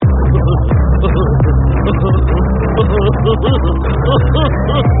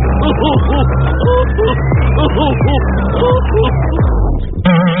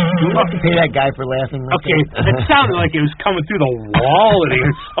pay that guy for laughing? Like okay, it sounded like it was coming through the wall or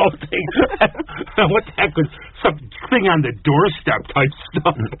something. What the heck was something on the doorstep type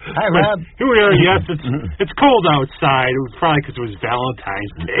stuff? Hi, Rob. Here we are. Yes, it's cold outside. It was probably because it was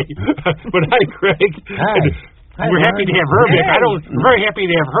Valentine's Day. But hi, Greg. Hi. We're happy to have her back. We're very happy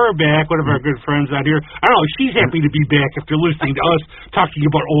to have her back, one of our good friends out here. I don't know, she's happy to be back after listening to us talking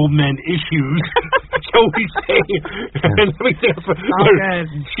about old men issues. Shall we say?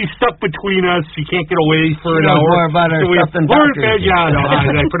 She's stuck between us. She can't get away for an hour. More about her stuff than doctors. Did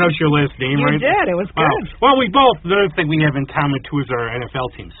I pronounce your last name right? You did. It was good. Well, we both, the other thing we have in common, too, is our NFL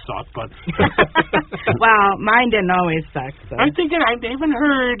team suck. But well, mine didn't always suck. So. I'm thinking I haven't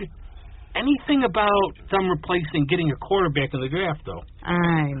heard anything about them getting a quarterback in the draft, though.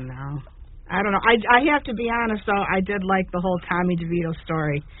 I know. I don't know. I have to be honest, though. I did like the whole Tommy DeVito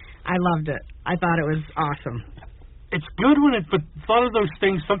story. I loved it. I thought it was awesome. It's good but a lot of those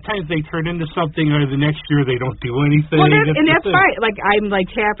things, sometimes they turn into something, or the next year they don't do anything. Well, that's fine. Like, I'm,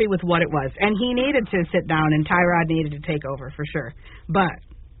 happy with what it was. And he needed to sit down, and Tyrod needed to take over, for sure. But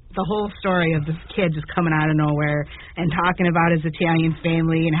the whole story of this kid just coming out of nowhere and talking about his Italian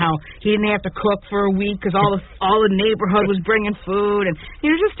family and how he didn't have to cook for a week because all the neighborhood was bringing food, and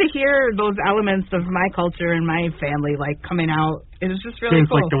just to hear those elements of my culture and my family coming out, it was just really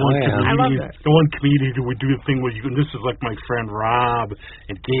cool. Like the one comedian, I loved it. The one comedian who would do the thing where and this is like my friend Rob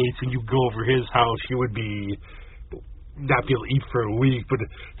at Gates, and you go over his house, you would not be able to eat for a week, but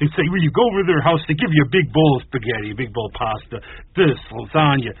they say when you go over their house, they give you a big bowl of spaghetti, a big bowl of pasta, this,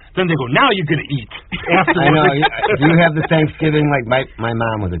 lasagna. Then they go, now you're going to eat. Afterwards. I know. You have the Thanksgiving, my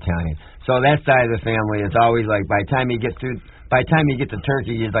mom was Italian. So that side of the family is always by the time you get to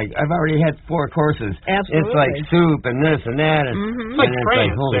turkey, you're like, I've already had 4 courses. Absolutely. It's like soup and this and that. And, It's like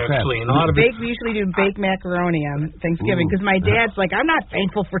France, actually. And a lot of we usually do baked macaroni on Thanksgiving because my dad's like, I'm not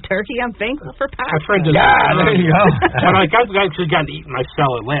thankful for turkey, I'm thankful for pasta. My friend there you go. I've actually gotten to eat my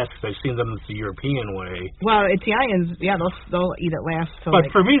salad last because I've seen them the European way. Well, Italians, they'll eat it last. But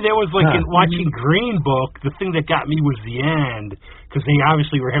for me, that was in watching Green Book, the thing that got me was the end. Because they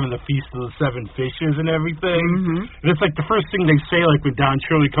obviously were having the Feast of the Seven Fishes and everything. And it's like the first thing they say, when Don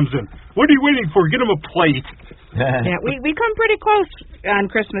Shirley comes in, what are you waiting for? Get him a plate. Yeah, we come pretty close on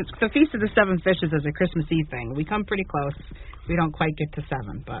Christmas. The Feast of the Seven Fishes is a Christmas Eve thing. We come pretty close. We don't quite get to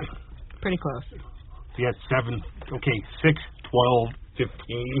 7, but pretty close. Yeah, 7. Okay, 6, 12,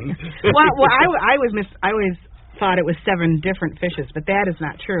 15. well, I always thought it was 7 different fishes, but that is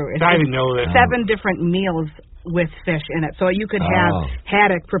not true. I didn't know that. 7 different meals with fish in it. So you could have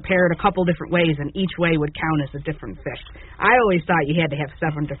haddock prepared a couple different ways, and each way would count as a different fish. I always thought you had to have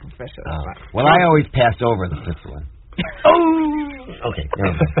 7 different fishes. Well, I always passed over the 5th one. Okay.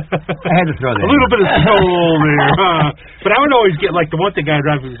 I had to throw that a little bit of soul there. But I would always get, the one thing I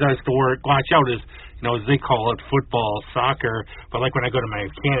drive to work, watch out is, as they call it, football, soccer. But when I go to my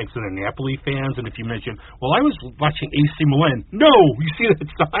mechanics and they're Napoli fans, and if you mention, well, I was watching AC Milan. No, you see that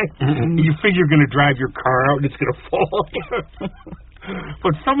sign? You figure you're going to drive your car out and it's going to fall.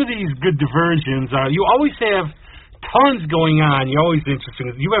 But some of these good diversions, you always have tons going on. You're always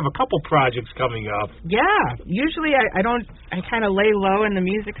interested. You have a couple projects coming up. Yeah. Usually I kind of lay low in the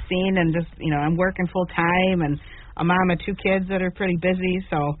music scene and just, I'm working full time, and a mom of 2 kids that are pretty busy,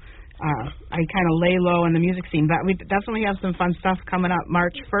 so I kind of lay low in the music scene. But we definitely have some fun stuff coming up.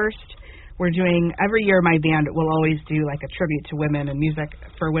 March 1st, we're doing, every year my band will always do a tribute to women and music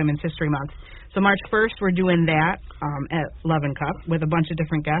for Women's History Month. So March 1st, we're doing that at Love and Cup with a bunch of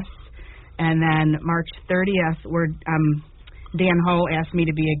different guests. And then March 30th, Dan Ho asked me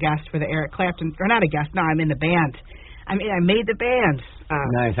to be a guest for the Eric Clapton, or not a guest, no, I'm in the band. I made the band.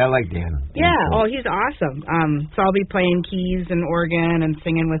 Nice, I like Dan. Yeah, he's awesome. So I'll be playing keys and organ and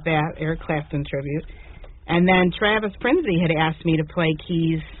singing with that Eric Clapton tribute. And then Travis Prinzi had asked me to play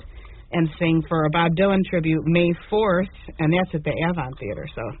keys and sing for a Bob Dylan tribute May 4th, and that's at the Avon Theater.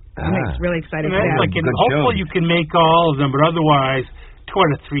 So I'm really excited for that. Hopefully you can make all of them, but otherwise 2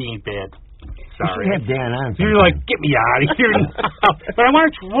 out of 3 ain't bad. Sorry. You should have Dan on. You're get me out of here. But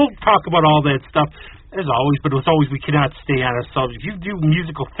we'll talk about all that stuff. As always, but as always, we cannot stay on a subject. You do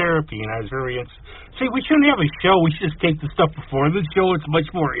musical therapy, and I was very interested. See, we shouldn't have a show. We should just take the stuff before the show. It's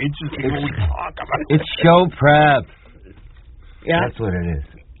much more interesting when we talk about it. It's show prep. Yeah. That's what it is.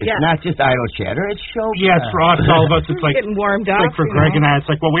 It's not just idle chatter. It's show prep. Yeah, it's for us, all of us. It's getting warmed up. It's for Greg and I.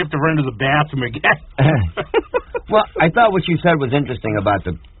 It's we have to run to the bathroom again. Well, I thought what you said was interesting about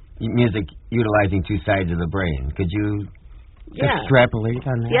the music utilizing 2 sides of the brain. Could you extrapolate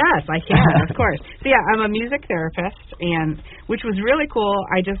on that? Yes, I can, of course. So I'm a music therapist, and which was really cool.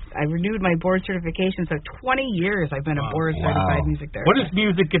 I renewed my board certification, so 20 years I've been a board certified music therapist. What does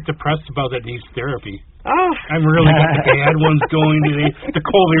music get depressed about that needs therapy? Oh, I'm really got the bad ones going today. The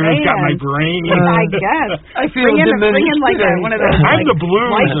cold air has got my brain. I guess. I feel bring in like one of those. I'm the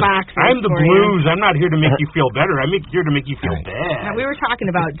blues. Light boxes I'm the blues. I'm not here to make you feel better. I'm here to make you feel bad. Now, we were talking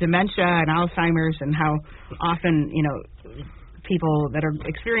about dementia and Alzheimer's and how often people that are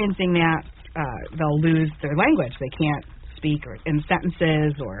experiencing that they'll lose their language. They can't speak or in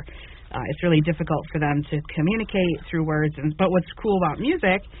sentences, or it's really difficult for them to communicate through words. But what's cool about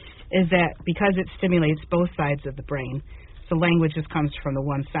music is that because it stimulates both sides of the brain, so language just comes from the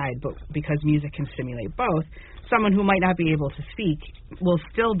one side, but because music can stimulate both, someone who might not be able to speak will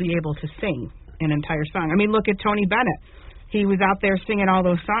still be able to sing an entire song. I mean, look at Tony Bennett. He was out there singing all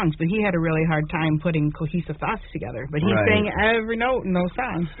those songs, but he had a really hard time putting cohesive thoughts together. But he sang every note in those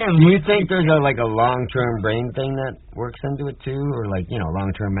songs. Do you think there's a long-term brain thing that works into it too, or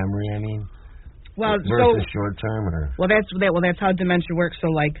long-term memory? I mean, versus short-term, or that's how dementia works. So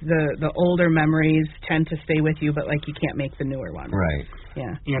the older memories tend to stay with you, but you can't make the newer ones. Right.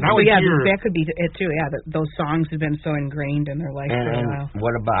 Yeah. That could be it too. Yeah, those songs have been so ingrained in their life for a while.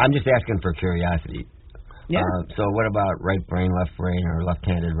 What about? I'm just asking for curiosity. Yeah. So what about right brain, left brain, or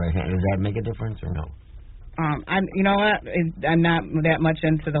left-handed, right-handed? Does that make a difference or no? You know what? I'm not that much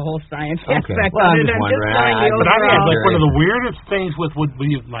into the whole science aspect. Well, I'm just wondering. But I had one of the weirdest things with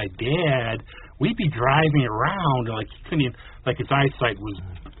my dad. We'd be driving around, and he couldn't even, his eyesight was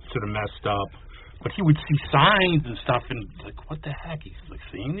sort of messed up. But he would see signs and stuff, and what the heck? He's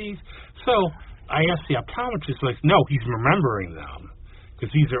seeing these? So I asked the optometrist, no, he's remembering them.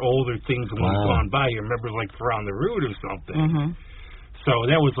 Because these are older things when he's gone by. He remembers around the root or something. Mm-hmm. So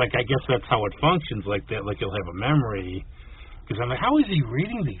that was I guess that's how it functions like that. He'll have a memory. Because I'm how is he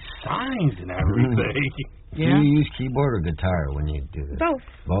reading these signs and everything? Yeah. Do you use keyboard or guitar when you do this? Both.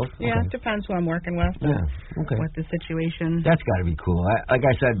 Both? Yeah, Okay. it depends who I'm working with. Yeah, okay. What the situation. That's got to be cool. Like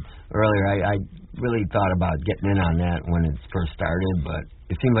I said earlier, I really thought about getting in on that when it first started, but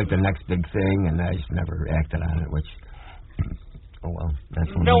it seemed like the next big thing, and I just never acted on it, which... Oh, well,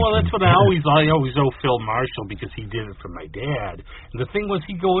 that's what I always owe Phil Marshall, because he did it for my dad. And the thing was,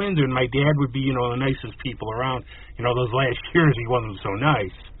 he'd go in there, and my dad would be, the nicest people around. Those last years, he wasn't so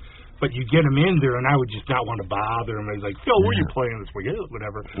nice. But you get him in there, and I would just not want to bother him. I was like, Phil, where are you playing this?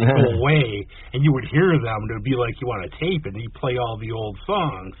 Whatever. Go away. And you would hear them, and it would be like you want to tape it, and he'd play all the old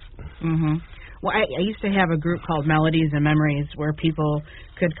songs. Mm-hmm. Well, I used to have a group called Melodies and Memories where people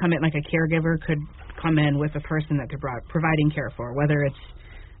could come in, a caregiver could come in with a person that they're providing care for, whether it's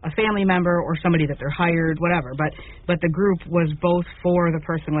a family member or somebody that they're hired, whatever. But the group was both for the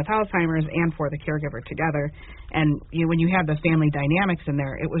person with Alzheimer's and for the caregiver together. And when you have the family dynamics in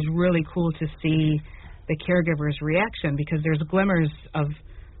there, it was really cool to see the caregiver's reaction, because there's glimmers of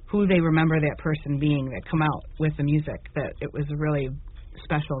who they remember that person being that come out with the music. That it was a really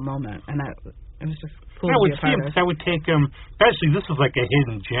special moment, and that it was just cool to be a part of. I would take them, especially this is a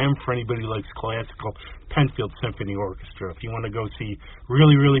hidden gem for anybody who likes classical, Penfield Symphony Orchestra. If you want to go see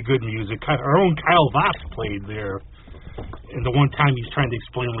really, really good music, our own Kyle Voss played there. And the one time he's trying to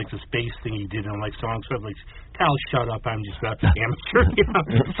explain the space thing he did in songs, so I'm Kyle, shut up, I'm just an amateur.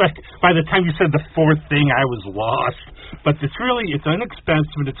 It's by the time you said the fourth thing, I was lost. But it's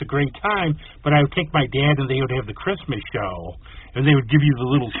inexpensive and it's a great time. But I would take my dad, and they would have the Christmas show, and they would give you the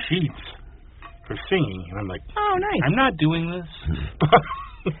little sheets for singing, and I'm like, oh, nice. I'm not doing this.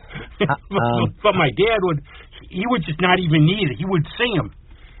 But my dad he would just not even need it. He would sing them,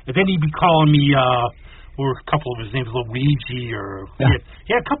 and then he'd be calling me, or a couple of his names, Luigi, or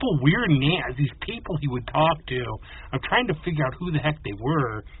he had a couple of weird names. These people he would talk to. I'm trying to figure out who the heck they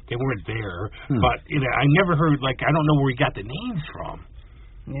were. They weren't there, but I never heard. I don't know where he got the names from.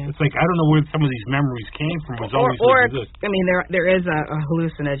 Yeah. It's I don't know where some of these memories came from. It was always I mean, there is a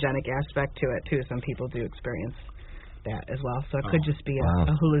hallucinogenic aspect to it too. Some people do experience that as well, so it could just be a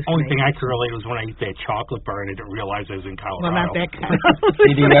hallucination. Only thing I could relate was when I ate that chocolate bar and I didn't realize I was in Colorado. Well, not that kind.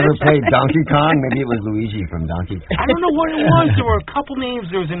 Did you ever play Donkey Kong? Maybe it was Luigi from Donkey Kong. I don't know what it was. There were a couple names.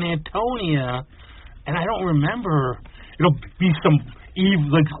 There was an Antonia, and I don't remember. It'll be some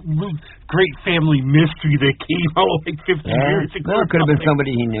great family mystery that came out 50 years ago. Well, it could have been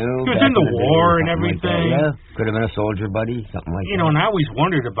somebody he knew. He was in the war and everything. Could have been a soldier buddy, something like that. And I always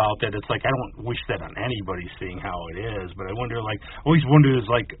wondered about that. It's I don't wish that on anybody, seeing how it is, but I wonder, always wondered, is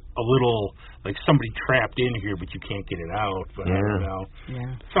a little, somebody trapped in here, but you can't get it out. But I don't know.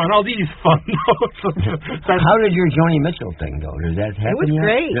 Yeah. So on all these fun notes. How did your Joni Mitchell thing go? Did that happen? It was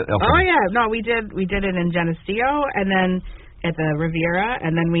great. Okay. Oh yeah, no, we did it in Geneseo, and then at the Riviera,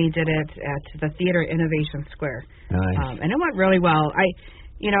 and then we did it at the Theater Innovation Square. Nice. And it went really well.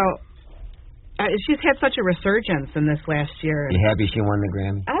 She's had such a resurgence in this last year. You happy she won the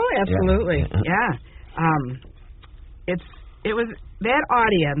Grammy? Oh, absolutely. Yeah. It was that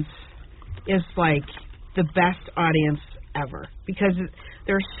audience is like the best audience ever because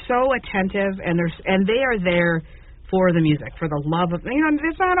they're so attentive and they are there for the music, for the love of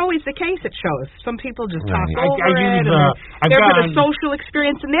it's not always the case at shows. Some people just talk over it and they're for the social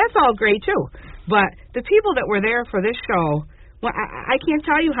experience, and that's all great too. But the people that were there for this show, well, I can't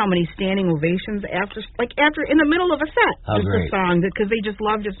tell you how many standing ovations after in the middle of a set, just a song because they just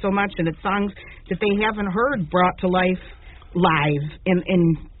loved it so much, and it's songs that they haven't heard brought to life live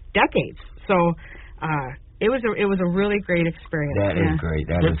in decades. So it was a really great experience. That is great.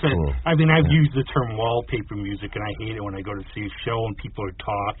 That is cool. I mean, I've used the term wallpaper music, and I hate it when I go to see a show and people are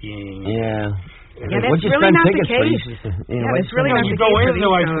talking. Yeah. Yeah, that's really not the case. It's really not the case. You go in,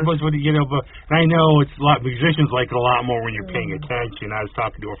 though, I suppose, but I know it's a lot. Musicians like it a lot more when you're paying attention. I was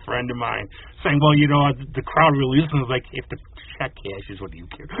talking to a friend of mine saying, well, the crowd really listens. Like, if the check cashes, what do you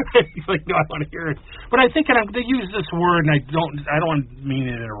care? He's like, no, I want to hear it. But I think they use this word, and I don't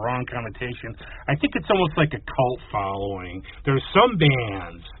mean it in a wrong connotation. I think it's almost like a cult following. There's some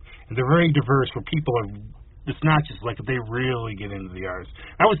bands, and they're very diverse, where people are. It's not just like they really get into the arts.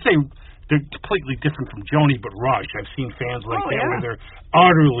 I would say they're completely different from Joni, but Rush. I've seen fans like that where they're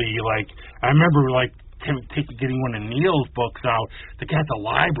utterly I remember getting one of Neil's books out. The guy at the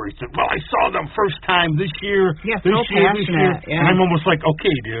library said, "Well, I saw them first time this year. Yeah, so passionate. Yeah. And I'm almost like,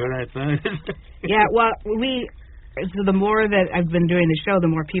 okay, dude. Yeah, well, so the more that I've been doing the show, the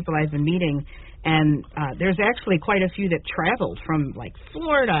more people I've been meeting. And there's actually quite a few that traveled from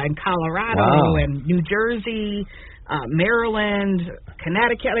Florida and Colorado and New Jersey, Maryland,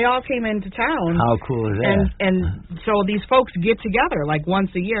 Connecticut. They all came into town. How cool is that? And so these folks get together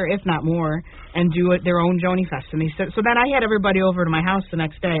once a year, if not more, and do their own Joni Fest. And so then I had everybody over to my house the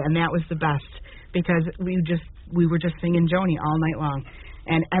next day, and that was the best because we were just singing Joni all night long,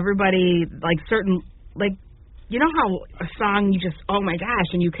 and everybody you know how a song you just, oh my gosh,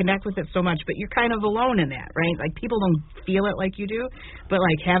 and you connect with it so much, but you're kind of alone in that, right? People don't feel it like you do, but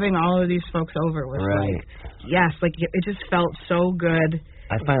having all of these folks over was it just felt so good.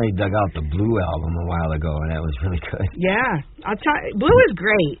 I finally dug out the Blue album a while ago, and that was really good. Yeah, I'll tell you, Blue is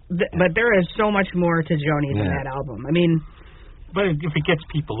great, but there is so much more to Joni than that album. I mean, but if it gets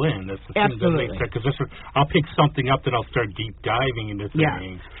people in, that's the thing that makes sense. Because I'll pick something up, then I'll start deep diving into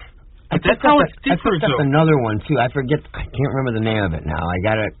things. Yeah. But that's how it differs. I picked up another one too. I can't remember the name of it now. I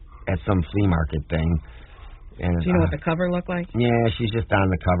got it at some flea market thing. And do you know what the cover looked like? Yeah, she's just on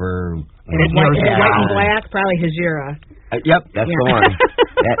the cover. White and black, probably Hajira. Yep, that's the one.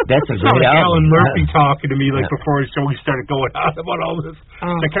 That's a great album. Alan Murphy talking to me before the show we started going on about all this.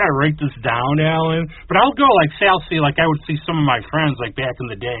 Can I write this down, Alan? But I'll go I would see some of my friends back in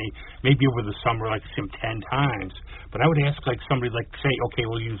the day, maybe over the summer, see them 10 times. But I would ask somebody say, okay,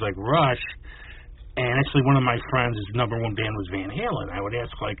 we'll use Rush. And actually, one of my friends, his number one band was Van Halen. I would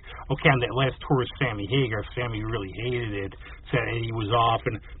ask, okay, on that last tour with Sammy Hagar, if Sammy really hated it, said he was off,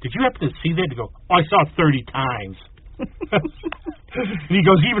 and did you happen to see that? To go, I saw it 30 times. And he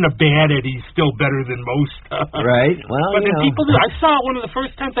goes, even a bad Eddie's still better than most. Right. Well, but then people do. I saw one of the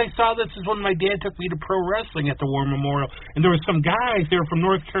first times I saw this is when my dad took me to pro wrestling at the War Memorial, and there were some guys there from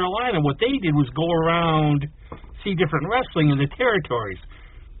North Carolina. What they did was go around, see different wrestling in the territories.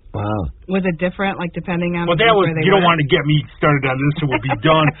 Wow. Was it different, depending on where they were? You don't want to get me started on this, so we'll be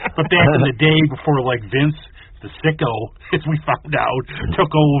done. But back in the day, before Vince, the sicko, as we found out,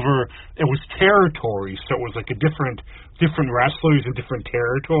 took over, it was territories. So it was a different wrestlers in different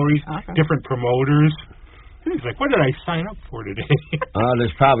territories, different promoters. He's like, what did I sign up for today?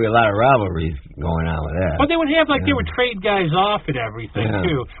 There's probably a lot of rivalries going on with that. Well, they would have, they would trade guys off and everything,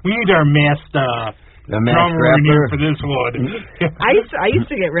 too. We need our masked... The masked rapper for this one. I used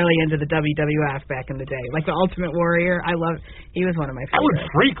to get really into the WWF back in the day, the Ultimate Warrior. He was one of my favorites. I would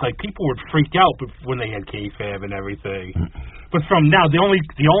freak, people would freak out when they had kayfabe and everything. But from now, the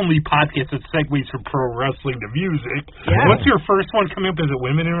only podcast that segues from pro wrestling to music. Yeah. What's your first one coming up? Is it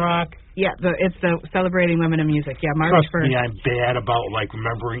Women in Rock? Yeah, it's the Celebrating Women in Music. Yeah, March 1st. Trust me, I'm bad about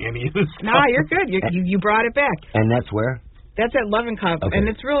remembering any of this stuff. No, you're good. You brought it back. And that's where? That's at Love and Cup, and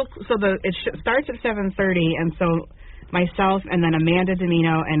it's real. So it starts at 7:30, and so myself and then Amanda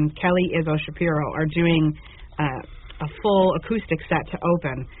Domino and Kelly Izzo Shapiro are doing a full acoustic set to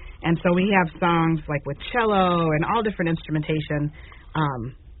open, and so we have songs with cello and all different instrumentation,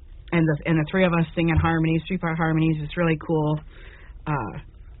 and the three of us sing in harmonies, 3-part harmonies. It's really cool.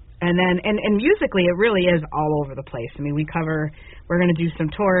 And then, and musically, it really is all over the place. I mean, we're going to do some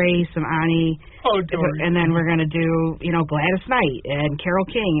Tori, some Ani, and then we're going to do, Gladys Knight and Carole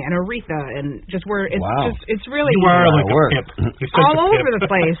King and Aretha, and it's really you are like a pimp. all over the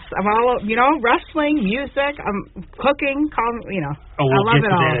place. I'm all, wrestling, music, cooking, Oh, I we'll love get it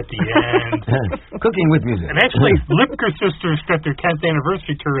to all. that at the end. Cooking with music. And actually, Lipker Sisters at their 10th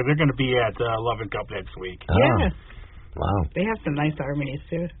anniversary tour. They're going to be at Love and Cup next week. Yeah. Wow. They have some nice harmonies,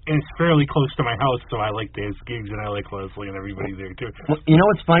 too. And it's fairly close to my house, so I like those gigs, and I like Leslie and everybody there, too. Well, you know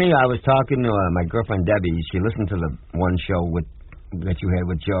what's funny? I was talking to my girlfriend, Debbie. She listened to the one show that you had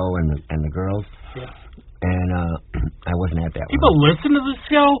with Joe and the girls. Yeah. And I wasn't at that one. People listen to this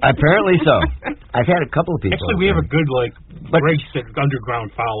show? Apparently so. I've had a couple of people. Actually, we have a good, race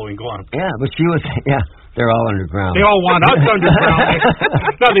underground following. Go on. Yeah, but she was, they're all underground. They all want us underground.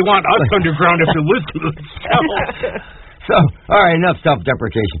 No, they want us underground if they listen to the show. So, all right, enough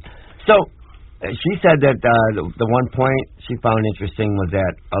self-deprecation. So, she said that the one point she found interesting was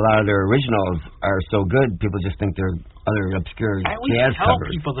that a lot of their originals are so good, people just think they're other obscure I always jazz tell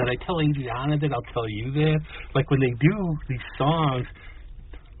covers. people that. I tell Adriana that. I'll tell you that. Like, when they do these songs,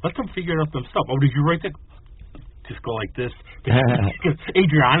 let them figure it out themselves. Oh, did you write that? Just go like this.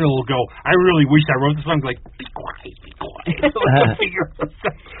 Adriana will go, I really wish I wrote the song. Like, be quiet, be quiet. Let them figure it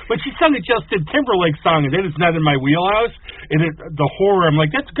out. But she sung a Justin Timberlake song, and then it's not in my wheelhouse. And the horror, I'm like,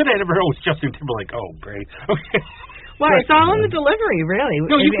 that's good. I never heard it was Justin Timberlake. Oh, great. Okay. Well, it's all in the delivery, really,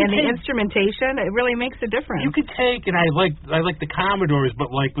 No, and the instrumentation. It really makes a difference. You could take, and I like the Commodores,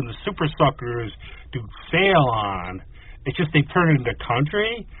 but like when the Super Suckers do Sail On, it's just they turn it into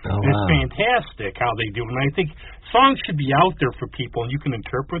country. Oh, and it's fantastic how they do it. And I think songs should be out there for people, and you can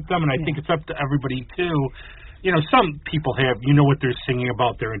interpret them. And I think it's up to everybody too. Some people have, what they're singing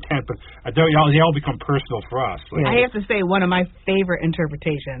about their intent, but they all become personal for us. Like, I have to say, one of my favorite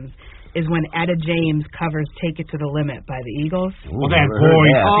interpretations is when Etta James covers "Take It to the Limit" by the Eagles. Well, that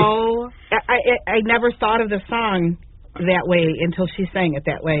voice. Oh, I never thought of the song that way until she sang it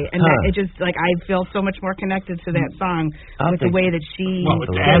that way, and it just I feel so much more connected to that song with the way that she. Well,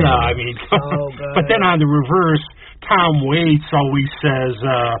 with Etta, I mean, good. But then on the reverse, Tom Waits always says,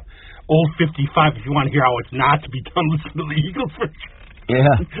 "Old 55." If you want to hear how it's not to be done, listen to the Eagles version. Yeah.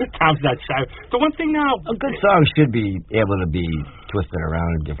 Tom's not shy. The one thing now, A good song should be able to be twisted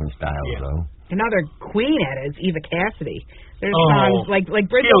around in different styles, though. Another queen at it is Eva Cassidy. There's songs like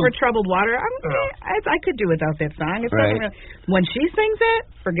Bridge Over Troubled Water. I could do without that song. It's not really, when she sings it,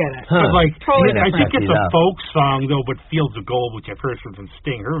 forget it. But totally I think different. it's a folk song though. But Fields of Gold, which I've heard from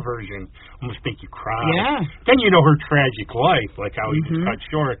Sting, her version almost make you cry. Yeah. Then her tragic life, like how he was cut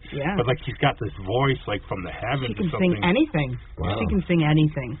short. Yeah. But she's got this voice like from the heavens. She can or something. sing anything. Wow. She can sing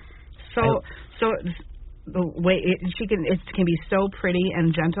anything. So the way it can be so pretty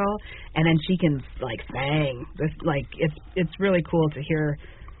and gentle, and then she can sing. It's really cool to hear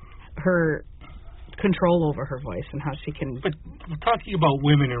her control over her voice and how she can. But talking about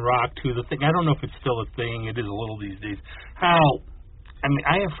women in rock too, the thing I don't know if it's still a thing. It is a little these days. I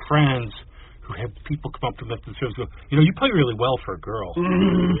have friends who have people come up to them and go, you play really well for a girl.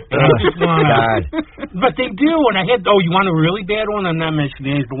 And I just want to. But they do, and I had. Oh, you want a really bad one? I'm not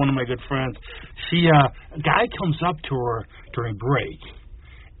mentioning names, but one of my good friends. A guy comes up to her during break,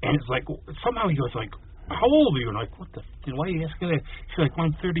 and it's like somehow he goes like, "How old are you?" And I'm like, "What the? Why are you asking that?" She's like,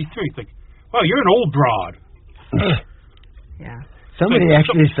 "Well, I'm 33." It's like, "Well, you're an old broad." Yeah. Somebody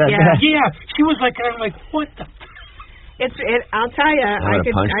actually said that. Yeah, she was like, I'm like, what the? I'll tell you,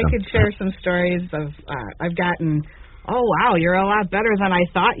 I could share some stories of I've gotten. Oh wow, you're a lot better than I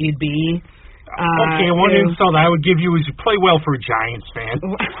thought you'd be. Okay, one insult I would give you is you play well for a Giants fan.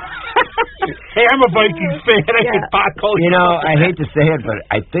 Hey, I'm a Vikings fan. I can call you. I hate to say it, but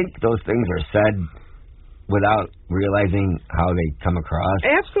I think those things are said without realizing how they come across.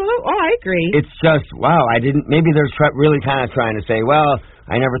 Absolutely. Oh, I agree. It's just, wow, maybe they're really kind of trying to say, well,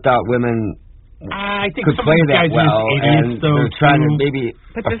 I never thought women I think could play that well, and they're trying to maybe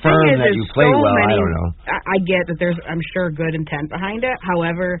affirm that you play well. I don't know. I get that there's, I'm sure, good intent behind it.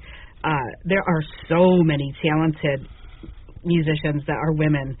 However, there are so many talented musicians that are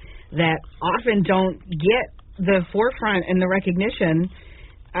women that often don't get the forefront and the recognition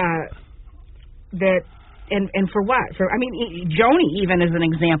that. And for what? Joni even is an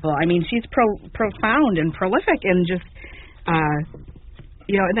example. I mean, she's profound and prolific and just,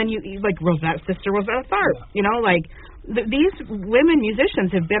 and then you like Sister Rosetta Tharpe. These women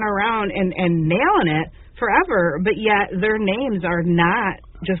musicians have been around and nailing it forever, but yet their names are not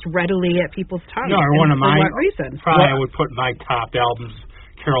just readily at people's tongues. No, one of my. For what reason? Probably I would put my top albums.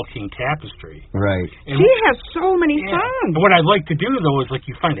 Carole King Tapestry. Right. And She has so many songs. What I'd like to do, though, is like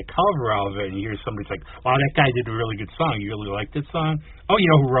you find a cover of it and you hear somebody's like, wow, that guy did a really good song. You really like that song? Oh, you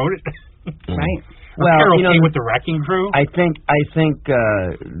know who wrote it? Right. Well, Carole you know, King with the Wrecking Crew. I think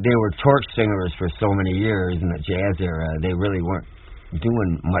they were torch singers for so many years in the jazz era. They really weren't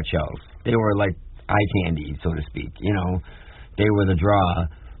doing much else. They were like eye candy, so to speak. You know, they were the draw,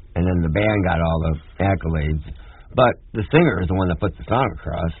 and then the band got all the accolades. But the singer is the one that puts the song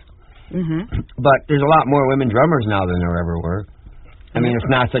across. But there's a lot more women drummers now than there ever were. I mean, it's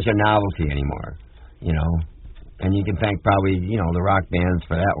not such a novelty anymore, you know. And you can thank probably, you know, the rock bands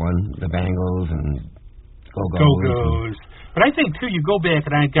for that one, the Bangles and Go-Go's. But I think, too, you go back,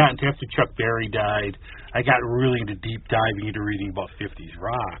 and I had gotten to, after Chuck Berry died, I got really into deep diving into reading about 50s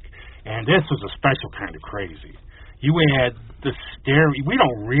rock. And this was a special kind of crazy. You had the stereo. We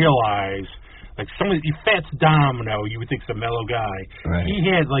don't realize, like, Fats Domino, you would think is a mellow guy. Right. He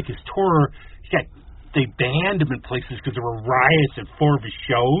had, like, his tour, they banned him in places because there were riots at 4 of his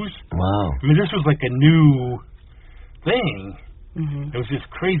shows. Wow. I mean, this was like a new thing. It was just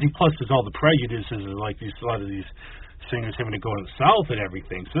crazy. Plus, there's all the prejudices of, like, a lot of these singers having to go to the South and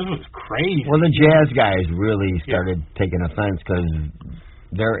everything. So this was crazy. Well, the jazz guys really started taking offense because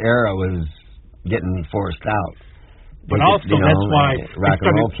their era was getting forced out. But also, that's why rock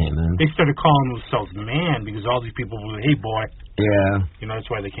and roll came in. They started calling themselves man because all these people were, hey, boy. Yeah. You know, that's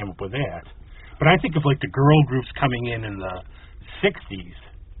why they came up with that. But I think of, like, the girl groups coming in the 60s.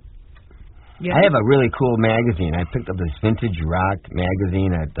 Yeah. I have a really cool magazine. I picked up this vintage rock magazine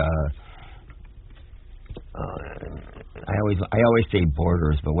at I always say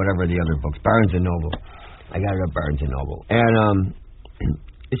Borders, but whatever the other books, Barnes and Noble. I got it at Barnes and Noble, and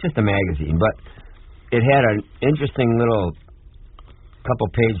it's just a magazine, but it had an interesting little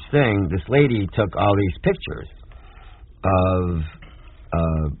couple-page thing. This lady took all these pictures of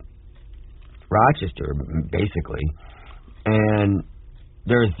Rochester, basically, and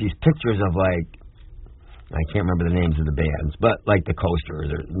there's these pictures of, like, I can't remember the names of the bands, but like the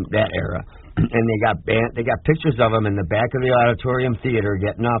Coasters or that era, and they got pictures of them in the back of the Auditorium Theater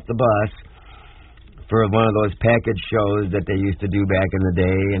getting off the bus for one of those package shows that they used to do back in the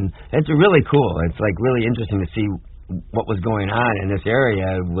day, and it's really cool. It's like really interesting to see what was going on in this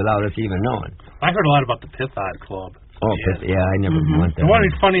area without us even knowing. I heard a lot about the Pithod Club. Oh, yeah, I never went there. The one of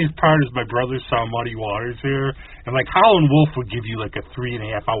the funniest part is my brother saw Muddy Waters here, and like Howlin' Wolf would give you like a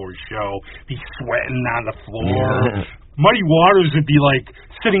 3.5-hour show, be sweating on the floor. Yeah. Muddy Waters would be like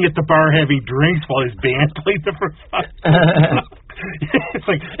sitting at the bar having drinks while his band played the first time. It's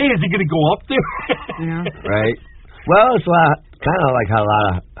like, hey, is he going to go up there? Yeah. Right. Well, it's kind of like how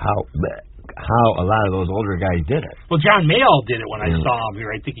a lot of those older guys did it. Well, John Mayall did it when I saw him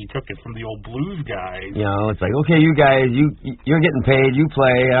here. I think he took it from the old blues guys. You know, it's like, okay, you guys, you're getting paid, you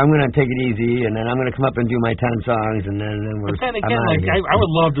play, I'm going to take it easy, and then I'm going to come up and do my 10 songs, and then we're... But then again, like, I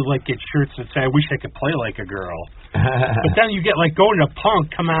would love to, like, get shirts that say, I wish I could play like a girl. But then you get, like, going to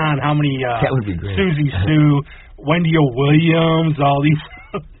punk, come on, how many... that would be great. Susie Sue, Wendy O. Williams, all these...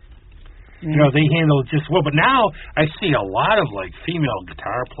 You know, they handle it just well. But now I see a lot of, like, female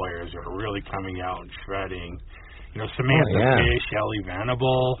guitar players that are really coming out and shredding. You know, Samantha Fish, Ellie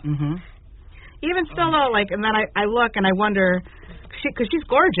Venable. Even still, though, like, and then I look and I wonder, because she's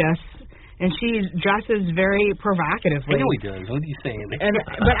gorgeous, and she dresses very provocatively. I know he does. What are you saying?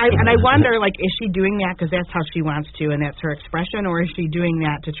 But I wonder, like, is she doing that because that's how she wants to, and that's her expression, or is she doing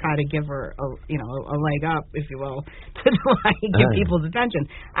that to try to give her, a leg up, if you will, to like get people's attention?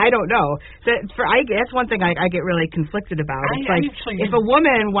 I don't know. So that's one thing I get really conflicted about. It's if a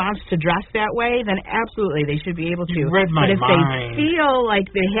woman wants to dress that way, then absolutely they should be able to. You read my but if mind. they feel like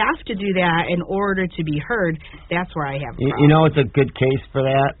they have to do that in order to be heard, that's where I have a problem. You know, it's a good case for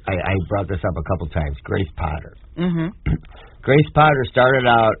that. I brought this up a couple times. Grace Potter. Grace Potter started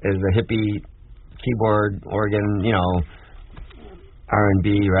out as a hippie keyboard, organ,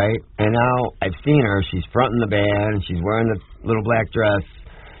 R&B, right? And now I've seen her. She's fronting the band. She's wearing the little black dress.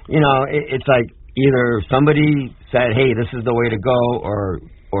 You know, it's like either somebody said, "Hey, this is the way to go," or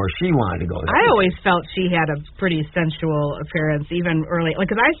she wanted to go there. I always felt she had a pretty sensual appearance, even early. Like,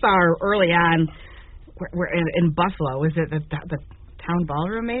 because I saw her early on. We're in Buffalo. Was it the Town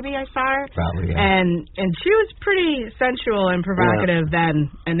Ballroom, maybe I saw her? Probably, yeah. And she was pretty sensual and provocative then,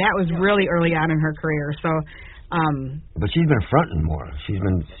 and that was really early on in her career. So, but she's been fronting more. She's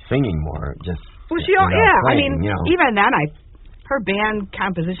been singing more. Playing, I mean, even then, her band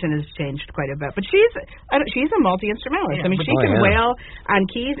composition has changed quite a bit. But she's a multi-instrumentalist. I mean, she can wail on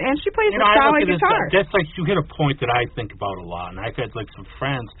keys, and she plays a solid guitar. That's like, you hit a point that I think about a lot, and I've had, like, some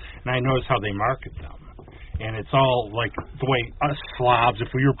friends, and I notice how they market them. and it's all like the way us slobs, if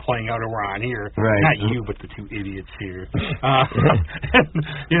we were playing out around here, Right. not you, but the two idiots here.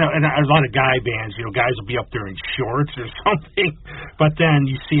 And a lot of guy bands, guys will be up there in shorts or something, but then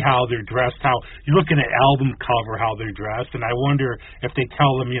you see how they're dressed, how you look at an album cover, how they're dressed, and I wonder if they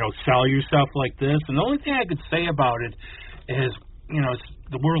tell them, sell yourself like this. And the only thing I could say about it is,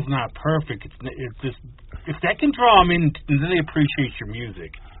 the world's not perfect. It's just, if that can draw them in, then they appreciate your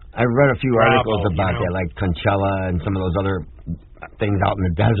music. I read a few articles Bravo, about that, like Coachella and some of those other things out in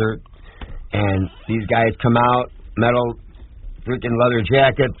the desert. And these guys come out, metal, freaking leather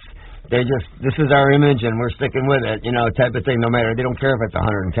jackets. They just, this is our image and we're sticking with it, type of thing. No matter, they don't care if it's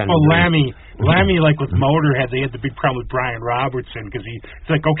 110. Well, Lammy, like with Motorhead, they had the big problem with Brian Robertson because he's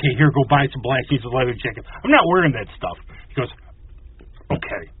like, okay, here, go buy some black jeans and leather jacket. I'm not wearing that stuff. He goes,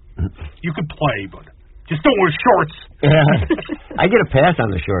 okay, you can play, but just don't wear shorts. Yeah. I get a pass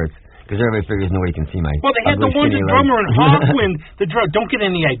on the shorts because everybody figures nobody can see my. Well, they had the one drummer in Hawkwind. Don't get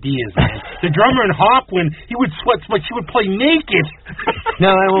any ideas, man. The drummer in Hawkwind, he would sweat, but she would play naked.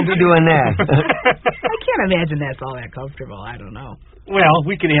 No, I won't be doing that. I can't imagine that's all that comfortable. I don't know. Well,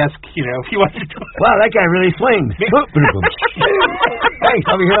 we could ask, if he wants to do it. Wow, that guy really swings. Thanks,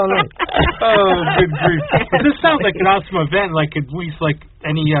 I'll be here all night. Oh, good grief. This sounds like an awesome event, like at least like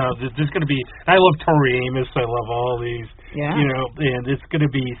any, there's going to be, I love Tori Amos, I love all these, and it's going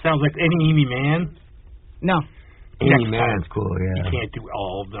to be, sounds like any Amy Mann. No. Amy Mann's cool, yeah. You can't do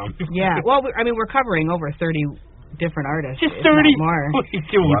all of them. Yeah, well, we're covering over 30 different artists. Just 30? More. What are you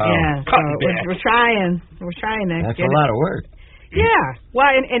doing? Wow. Yeah, so we're trying. We're trying to That's a lot of work. Yeah.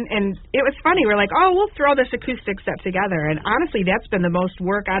 Well, and it was funny. We're like, we'll throw this acoustic set together. And honestly, that's been the most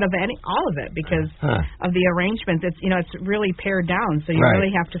work out of all of it because of the arrangements. It's it's really pared down, so you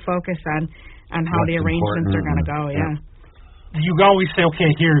really have to focus on how the arrangements are going to go. Yeah. You always say,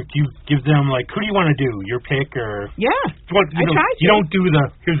 okay, here, you give them who do you want to do? Your pick or? Yeah. I try to. You don't do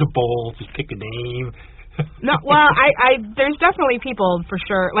here's a bowl, just pick a name. No, well, I there's definitely people for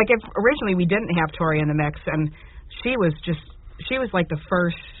sure. Like if originally we didn't have Tori in the mix, and she was like the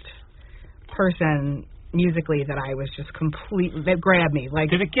first person musically that I was just completely, that grabbed me.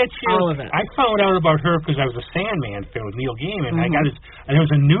 Like, did it get you? All of it. I found out about her because I was a Sandman fan with Neil Gaiman. I got and there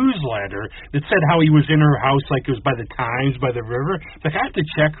was a newsletter that said how he was in her house, like it was by the Times, by the river. Like, I have to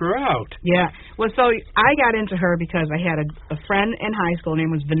check her out. Yeah. Well, so I got into her because I had a friend in high school, her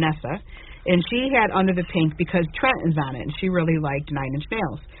name was Vanessa, and she had Under the Pink because Trent is on it, and she really liked Nine Inch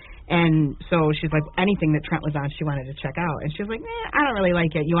Nails. And so she's like, anything that Trent was on, she wanted to check out. And she was like, I don't really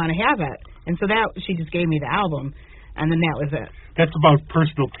like it. You want to have it? And so she just gave me the album, and then that was it. That's about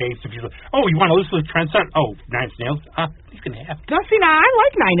personal taste. If you're like, you want to listen to Trent's on? Oh, Nine Inch Nails? You can have it. No, see, now I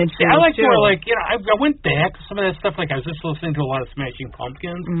like Nine Inch Nails, I like too. more I went back to some of that stuff. Like, I was just listening to a lot of Smashing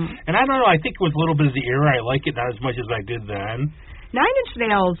Pumpkins. And I don't know, I think it was a little bit of the era. I like it not as much as I did then. Nine Inch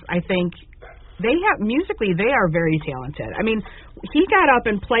Nails, I think, musically, they are very talented. I mean, he got up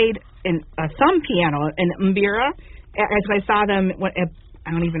and played some piano in Mbira, as I saw them at, I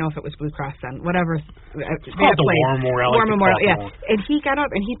don't even know if it was Blue Cross then, whatever. It's called the War Memorial. War Memorial, yeah. And he got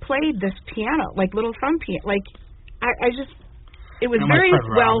up and he played this piano, like little thumb piano. Like, it was very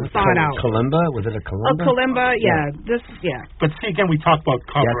well thought out. Kalimba? Was it a kalimba? A kalimba, yeah. But see, again, we talk about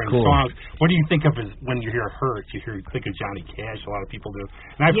covering cool. songs. What do you think of when you hear Hurt? You think of Johnny Cash. A lot of people do.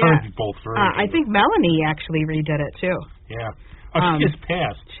 And I've heard both versions. I think Melanie actually redid it, too. Yeah. She just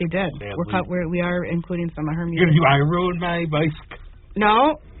passed. She did. We are including some of her music. You're going to do I Rode My Bicycle?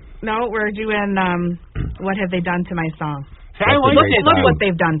 No, we're doing What Have They Done to My Song. I like that. Look what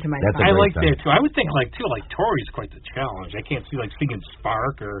they've done to my song. I like that too. I would think Tori's quite the challenge. I can't see singing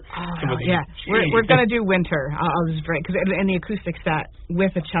Spark or some of these. Yeah, we're gonna do Winter. I'll just break because in the acoustic set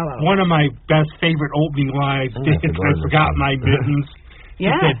with a cello. One of my best favorite opening lines. I forgot my mittens.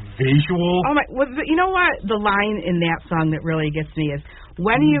 Yeah. Just that visual. Oh my! Well, you know what? The line in that song that really gets me is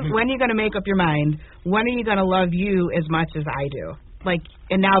when are you gonna make up your mind? When are you gonna love you as much as I do?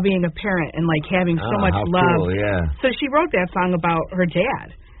 And now being a parent and having so much love. Cool, yeah. So she wrote that song about her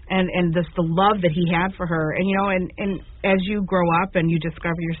dad and the love that he had for her. And and as you grow up and you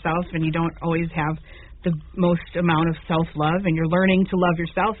discover yourself and you don't always have the most amount of self-love and you're learning to love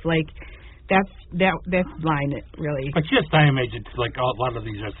yourself, that line really. But just I imagine a lot of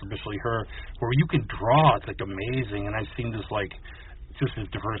these, especially her, where you can draw. It's amazing, and I've seen this just as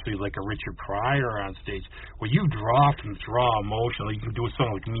diversity like a Richard Pryor on stage, where you draw emotionally. You can do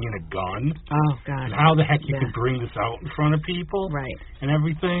something like Me and a Gun. Oh, God. And how the heck you can bring this out in front of people. Right. And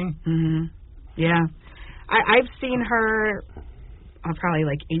everything. Mm-hmm. Yeah. I've seen her probably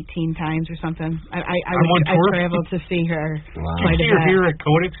like 18 times or something. I On tour? traveled to see her. Wow. quite Did a you see her bit. here at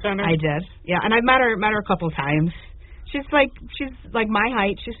Kodak Center? I did. Yeah, and I've met her a couple times. She's like my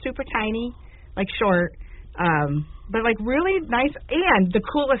height. She's super tiny, like short. But like really nice. And the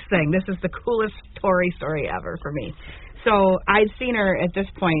coolest thing, this is the coolest Tori story ever for me. So I'd seen her at this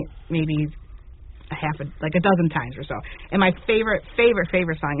point maybe a dozen times or so. And my favorite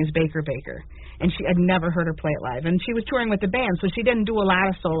song is Baker Baker. And I'd never heard her play it live. And she was touring with the band, so she didn't do a lot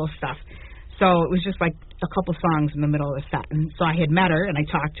of solo stuff. So it was just like a couple songs in the middle of the set. And so I had met her, and I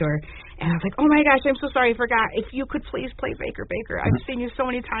talked to her, and I was like, oh, my gosh, I'm so sorry, I forgot. If you could please play Baker Baker. I've seen you so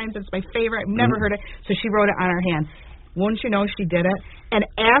many times. It's my favorite. I've never heard it. So she wrote it on her hand. Wouldn't you know she did it? And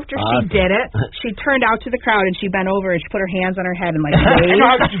after she did it, she turned out to the crowd, and she bent over, and she put her hands on her head and, like, waved. You know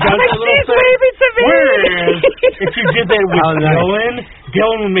how she does like, that little she's thing? waving to me. Whereas, if you did that with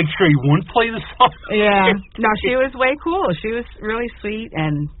Dylan would make sure he wouldn't play the song. Yeah. No, she was way cool. She was really sweet,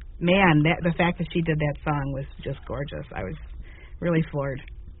 and, man, the fact that she did that song was just gorgeous. I was really floored.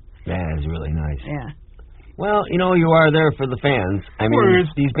 That is really nice. Yeah. Well, you know, you are there for the fans. I mean, Whereas,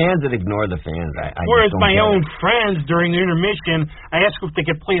 these bands that ignore the fans, I whereas just don't my get own it. friends during the intermission, I ask if they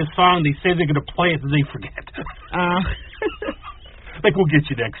could play a song. They say they're going to play it, and they forget. Like, we'll get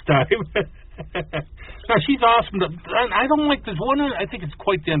you next time. No, she's awesome. I don't like this one. I think it's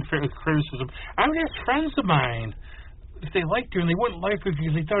quite the unfair criticism. I would ask friends of mine if they liked her, and they wouldn't like her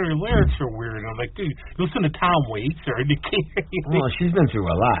because they thought her lyrics were weird. And I'm like, dude, listen to Tom Waits or Well, she's been through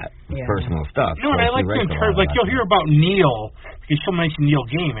a lot of personal stuff. You know what I like to in terms, like you'll hear about Neil because she'll mention Neil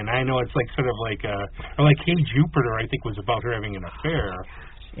Gaiman. I know it's like sort of like or like Hey Jupiter, I think was about her having an affair.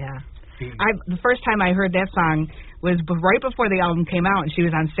 Yeah. The first time I heard that song was right before the album came out, and she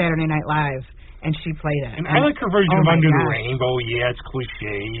was on Saturday Night Live, and she played it. And I like her version of my Under the gosh. Rainbow. Yeah, it's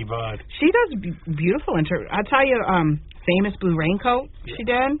cliche, but she does beautiful. I'll tell you, Famous Blue Raincoat she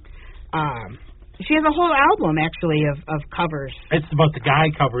did. She has a whole album, actually, of covers. it's about the guy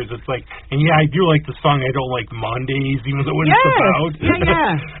covers. It's like, and yeah, I do like the song. I don't like Mondays, even though what Yes. it's about.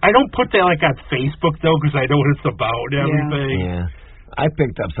 Yeah. I don't put that like on Facebook though, because I know what it's about and everything. Yeah. I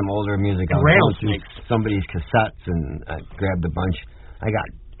picked up some older music. I was going through somebody's cassettes and I grabbed a bunch. I got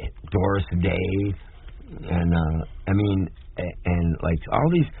Doris Day, and I mean, and like all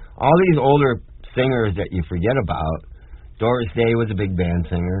these older singers that you forget about. Doris Day was a big band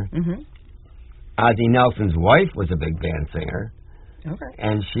singer. Mm-hmm. Ozzie Nelson's wife was a big band singer. Okay.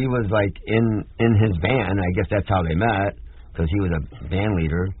 And she was like in his band. I guess that's how they met, because he was a band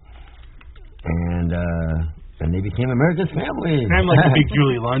leader. And they became America's Family. And I'm like a big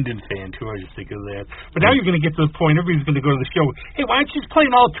Julie London fan too. I just think of that. But now you're going to get to the point. Everybody's going to go to the show. Hey, why don't you just play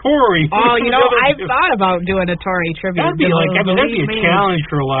an all Tory? Oh, you know, I've thought about doing a Tory tribute. That'd be like, I mean, that'd be a Believe me. challenge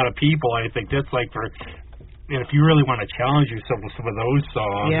for a lot of people. I think that's like for, you know, if you really want to challenge yourself with some of those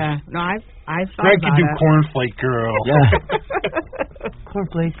songs. Yeah. No, I've thought Greg could about do it. Cornflake Girl. Yeah.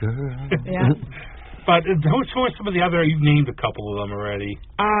 Cornflake Girl. Yeah. But who are some of the other? You've named a couple of them already.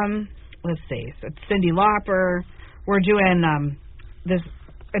 Let's see. So it's Cyndi Lauper. We're doing this.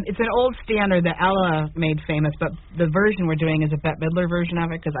 It's an old standard that Ella made famous, but the version we're doing is a Bette Midler version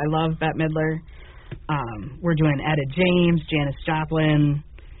of it because I love Bette Midler. We're doing Etta James, Janis Joplin.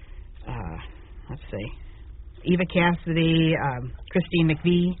 Let's see. Eva Cassidy, Christine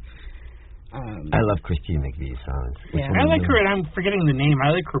McVie. I love Christine McVie's songs. Yeah. I like her, and I'm forgetting the name. I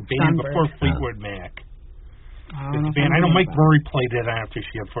like her band Sunbird. before Fleetwood Mac. I know Mike Murray played it after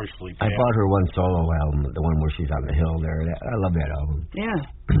she unfortunately I passed. bought her one solo album, the one where she's on the hill there. I love that album. Yeah.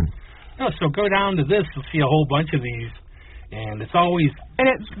 No, so go down to this and see a whole bunch of these, and it's always. And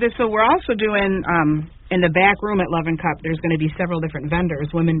so we're also doing in the back room at Love and Cup. There's going to be several different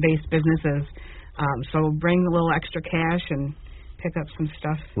vendors, women-based businesses. So bring a little extra cash and pick up some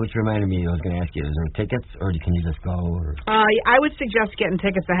stuff. Which reminded me, I was going to ask you, is there tickets, or can you just go? Or? I would suggest getting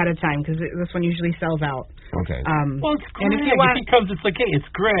tickets ahead of time because this one usually sells out. Okay. Well, it's Greg. And if you want, he comes, it's like, hey, it's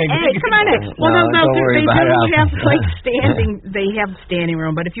Greg. hey, come on in. Well, No, don't worry they about do it. have like standing. They have standing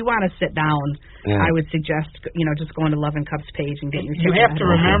room, but if you want to sit down, Yeah. I would suggest just going to Love and Cup's page and getting your You ticket. have to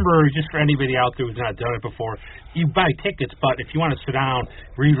remember, just for anybody out there who's not done it before, you buy tickets, but if you want to sit down,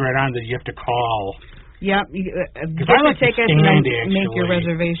 read right on that you have to call. Yep. Get I like your ticket to and then stand, make your actually.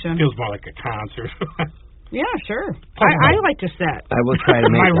 reservation. Feels more like a concert. Yeah, sure. I like to sit. I will try to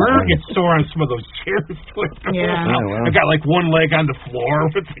make My that rear one. gets sore on some of those chairs. Yeah. Oh, well. I've got like one leg on the floor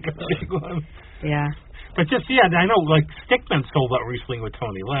with like a big one. Yeah. But just, I know, like, Stickman sold out recently with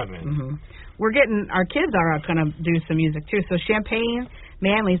Tony Levin. Mm-hmm. Our kids are going to do some music, too. So Champagne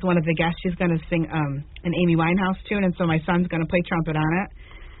Manley's one of the guests. She's going to sing an Amy Winehouse tune, and so my son's going to play trumpet on it.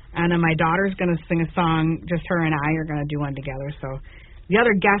 And then my daughter's going to sing a song. Just her and I are going to do one together. So the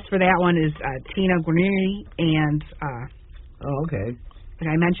other guest for that one is Tina Guarnieri and okay. like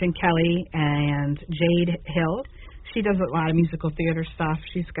I mentioned, Kelly and Jade Hill. She does a lot of musical theater stuff.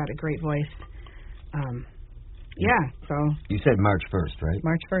 She's got a great voice. Yeah, so. You said March 1st, right?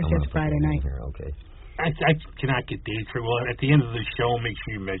 March 1st, it's Friday night. Here. Okay. I cannot get dates for. Well, at the end of the show, make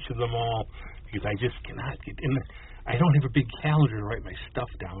sure you mention them all because I just cannot get in. I don't have a big calendar to write my stuff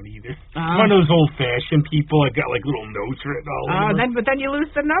down either. I'm one of those old-fashioned people. I've got like little notes written all over. But then you lose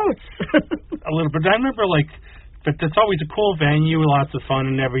the notes. A little bit. I remember but that's always a cool venue, lots of fun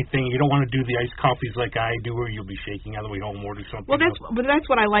and everything. You don't want to do the iced coffees like I do, where you'll be shaking on the way home or something. Well, that's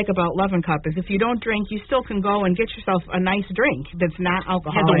what I like about Love and Cup is if you don't drink, you still can go and get yourself a nice drink that's not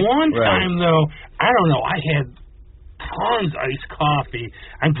alcoholic. Yeah, the one time though, I don't know, I had tons of iced coffee.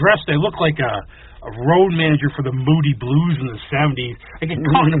 I'm dressed. I look like a road manager for the Moody Blues in the 70s. I get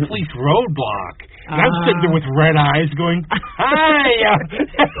caught in a police roadblock. And I'm sitting there with red eyes going, hi!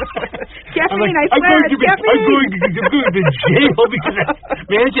 Caffeine, I'm going to jail because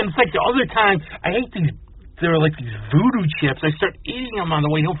imagine it's like the other time I ate these. There were like these voodoo chips. I start eating them on the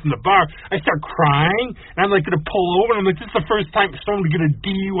way home from the bar. I start crying, and I'm like going to pull over. And I'm like, this is the first time someone to get a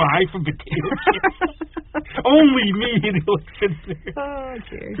DUI from potato chips. Only me. Oh,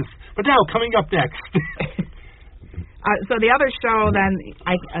 dear. But now, coming up next. So the other show, then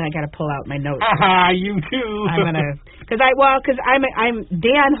I got to pull out my notes. You too. I'm gonna because I'm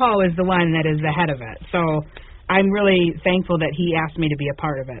Dan Ho is the one that is the head of it. So I'm really thankful that he asked me to be a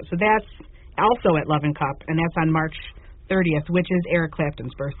part of it. So that's also at Love and Cup, and that's on March 30th, which is Eric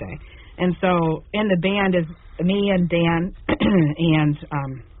Clapton's birthday. And so in the band is me and Dan and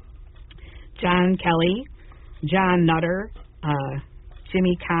John Kelly, John Nutter,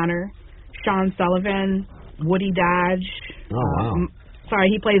 Jimmy Connor, Sean Sullivan, Woody Dodge. Oh, wow. Sorry,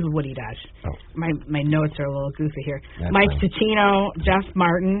 he plays with Woody Dodge. Oh. My notes are a little goofy here. That's Mike fine. Cicino, Jeff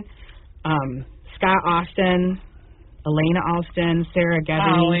Martin, Scott Austin, Elena Alston, Sarah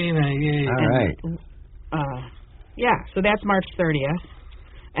Gebby. Elena, yeah. All right. Yeah, so that's March 30th,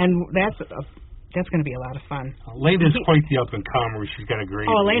 and that's going to be a lot of fun. Elena's quite the up-and-comer. She's got a great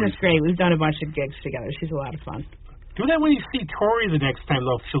Oh, Elena's voice. great. We've done a bunch of gigs together. She's a lot of fun. Do that when you see Tori the next time,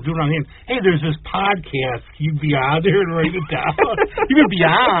 though. She'll do it on the end. Hey, there's this podcast. You'd be on there and write it down. You're going to be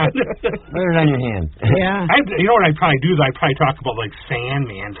on. Put it on your hand. Yeah. You know what I'd probably do? I'd probably talk about, like,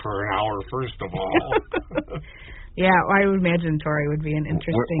 Sandman for an hour, first of all. Yeah, I would imagine Tori would be an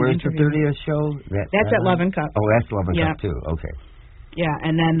interesting Where's interview. the 30th show? That's at Love and Cup. Oh, that's Love and Yeah. Cup, too. Okay. Yeah,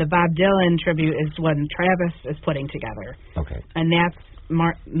 and then the Bob Dylan tribute is when Travis is putting together. Okay. And that's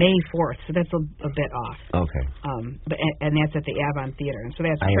May 4th, so that's a bit off. Okay. And that's at the Avon Theater. And so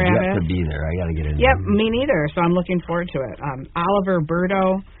that's I have Travis. yet to be there. I got to get in Yep, there. me neither. So I'm looking forward to it. Oliver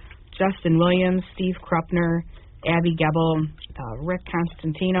Burdo, Justin Williams, Steve Krupner, Abby Gebel, Rick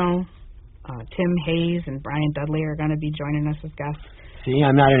Constantino, Tim Hayes, and Brian Dudley are going to be joining us as guests. See,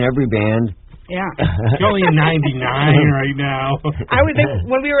 I'm not in every band. Yeah. You're only in 99 right now. I was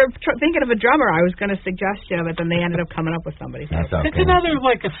when we were thinking of a drummer, I was going to suggest you, but then they ended up coming up with somebody. That's okay. It's another,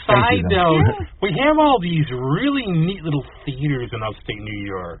 like, a Thank side you, note. Yeah. We have all these really neat little theaters in upstate New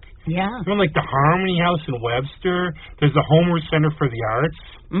York. Yeah. You know, like the Harmony House in Webster. There's the Homer Center for the Arts.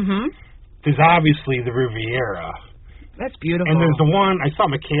 Mm-hmm. There's obviously the Riviera. That's beautiful. And there's the one, I saw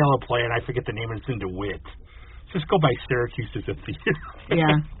Michaela play, and I forget the name, it's in DeWitt. Just go by Syracuse as a theater.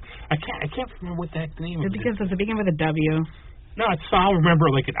 Yeah. I can't remember what that name is. Because does it begin with a W? No, I'll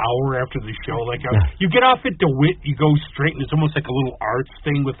remember like an hour after the show. Like you get off at DeWitt, you go straight, and it's almost like a little arts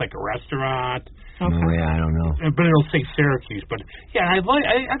thing with like a restaurant. Okay. Oh, yeah, I don't know. But it'll say Syracuse. But yeah, I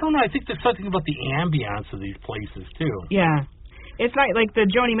don't know. I think there's something about the ambiance of these places too. Yeah. It's like the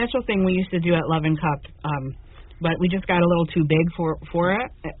Joni Mitchell thing we used to do at Love and Cup, but we just got a little too big for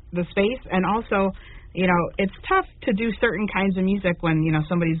it, the space, and also, you know, it's tough to do certain kinds of music when, you know,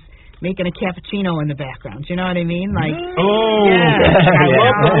 somebody's making a cappuccino in the background. You know what I mean? Like, oh, yeah. I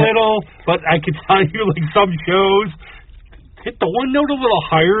love Yeah. a little, but I can tell you, like some shows, hit the one note a little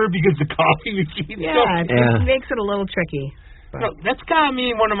higher because the coffee machine. yeah, Yeah. it makes it a little tricky. But. No, that's got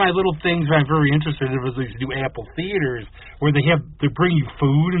me one of my little things where I'm very interested in was these new Apple theaters where they bring you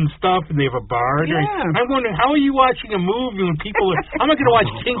food and stuff and they have a bar. Yeah. I'm wondering, how are you watching a movie when people are, I'm not going to watch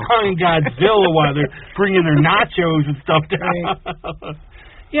King Kong and Godzilla while they're bringing their nachos and stuff down. Right.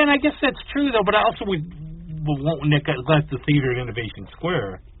 Yeah, and I guess that's true though, but also we won't neglect the theater at Innovation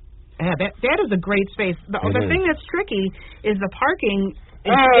Square. Yeah, that is a great space. The thing that's tricky is the parking.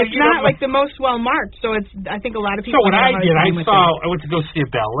 It's not like the most well marked, so it's. I think a lot of people. So what I did, I went to go see a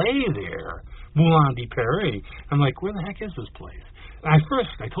ballet there, Moulin de Paris. I'm like, where the heck is this place?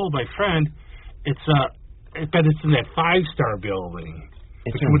 I told my friend, but it's in that 5-star building.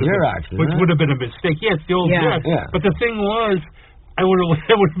 It's in Xerox, which would have been a mistake. Yeah, it's the old Xerox. Yeah. But the thing was, it would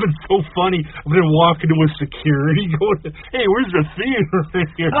have been so funny. I would have walked into a security going, hey, where's the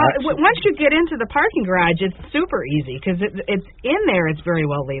theater? Well, once you get into the parking garage, it's super easy because it's in there. It's very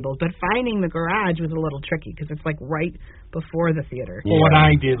well labeled, but finding the garage was a little tricky because it's like right before the theater. Well, what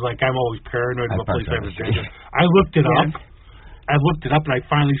I did, like I'm always paranoid about places I've been. I looked it up. I looked it up and I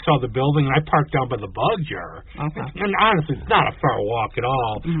finally saw the building and I parked down by the bug jar. Okay. And honestly, it's not a far walk at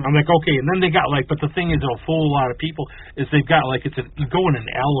all. Mm-hmm. I'm like, okay. And then they got but the thing is, it'll fool a lot of people. Is they've got you go in an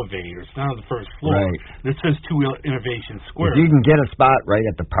elevator. It's not on the first floor. Right. And it says 2 Innovation Square. If you can get a spot right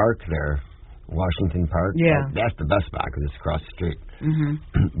at the park there, Washington Park. Yeah. That's the best spot because it's across the street.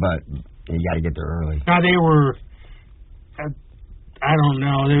 Mm-hmm. But you got to get there early. Now they were. I don't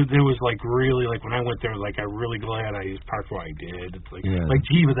know. There was really when I went there, I'm really glad I parked where I did. It's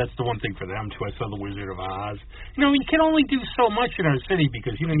gee, but that's the one thing for them too. I saw the Wizard of Oz. You can only do so much in our city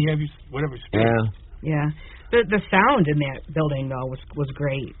because you have whatever space. Yeah. The sound in that building though was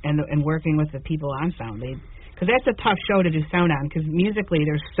great, and working with the people on sound, because that's a tough show to do sound on. Because musically,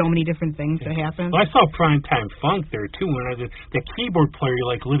 there's so many different things that happen. Well, I saw Primetime Funk there too. When the keyboard player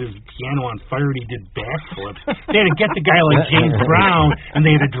lit his piano on fire and he did backflips. They had to get the guy like James Brown, and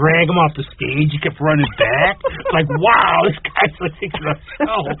they had to drag him off the stage. He kept running back. It's like, wow, this guy's taking a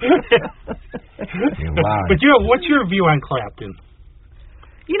show. Wow. But what's your view on Clapton?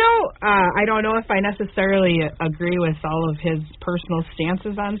 I don't know if I necessarily agree with all of his personal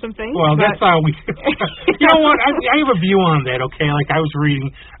stances on some things. Well, that's how we... You know what? I have a view on that, okay? I was reading...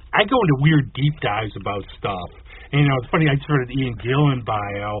 I go into weird deep dives about stuff. And, it's funny, I just read an Ian Gillan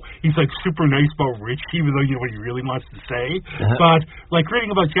bio. He's, super nice about Richie, even though you know what he really wants to say. But,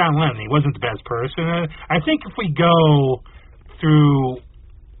 reading about John Lennon, he wasn't the best person. I think if we go through...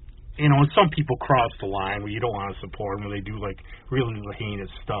 some people cross the line where you don't want to support them, where they do really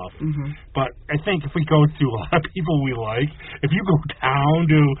heinous stuff. Mm-hmm. But I think if we go through a lot of people we like, if you go down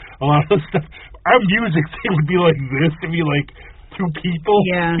to a lot of stuff, our music thing would be like this. It'd be like 2 people.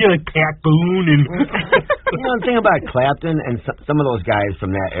 Yeah. It'd be like Pat Boone and. The thing about Clapton and some of those guys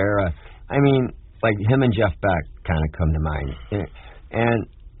from that era, I mean, him and Jeff Beck kind of come to mind, and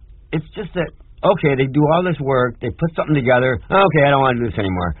it's just that. Okay, they do all this work, they put something together, okay, I don't want to do this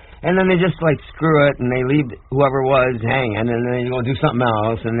anymore. And then they just, screw it, and they leave whoever was hanging, and then they go do something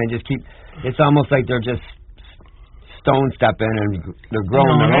else, and they just keep, it's almost like they're just stone stepping, and they're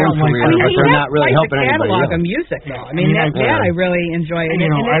growing their own career, but they're not really helping anybody else. Of music, though. I mean, I really enjoy it.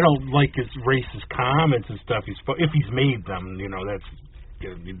 And, I don't like his racist comments and stuff, if he's made them, that's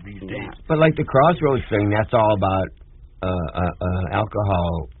these days. But the Crossroads thing, that's all about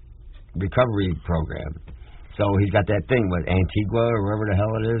alcohol recovery program. So he's got that thing with Antigua or wherever the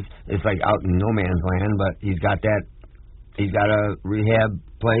hell it is. It's out in no man's land, but he's got a rehab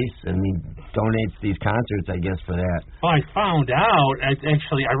place and he donates these concerts, I guess, for that. Well, I found out, I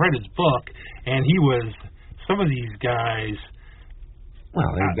read his book, and some of these guys...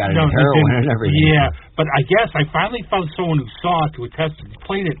 Well, they've got heroin and everything. Yeah, but I guess I finally found someone who saw it, who attested. He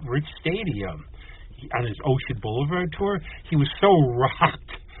played at Rich Stadium on his Ocean Boulevard tour. He was so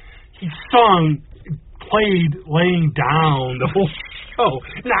rocked. He played laying down the whole show.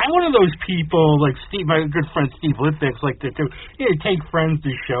 Now, I'm one of those people, Steve, my good friend Steve Litvick's like that too. Take friends to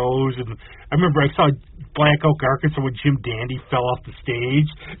shows, and I remember I saw Black Oak, Arkansas when Jim Dandy fell off the stage.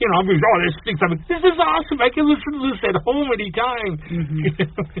 I'm like, this stinks. I'm like, this is awesome. I can listen to this at home anytime.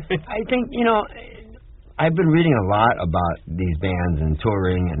 Mm-hmm. I think, I've been reading a lot about these bands and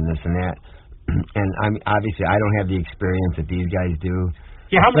touring and this and that, and obviously I don't have the experience that these guys do.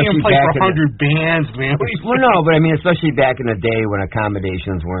 Yeah, how many of them play for 100 bands, man? Well, no, but I mean, especially back in the day when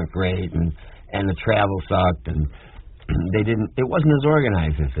accommodations weren't great and the travel sucked and it wasn't as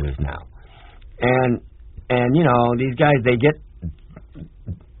organized as it is now. And these guys, they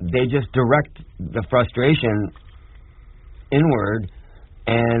just direct the frustration inward,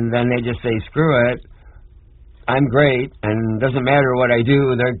 and then they just say, screw it, I'm great, and it doesn't matter what I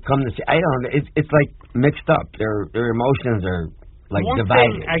do, they're come to see. I don't know, it's mixed up. Their emotions are one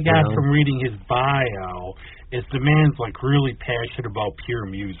divided. Thing I got from reading his bio is the man's really passionate about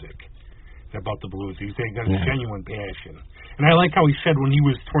pure music and about the blues. He's got a genuine passion. And I like how he said when he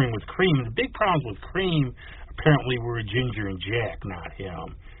was touring with Cream, the big problems with Cream apparently were Ginger and Jack, not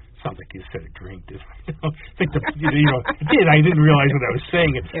him. Sounds like you said a drink. It did. I didn't realize what I was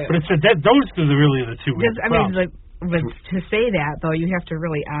saying. But it said that those are really the two. But to say that, though, you have to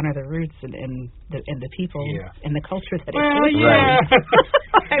really honor the roots and the people and the culture that it came from. Yeah.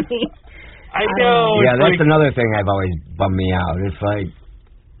 I mean, I know. Yeah, it's that's like, another thing I've always bummed me out. It's like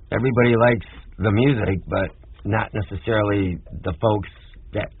everybody likes the music, but not necessarily the folks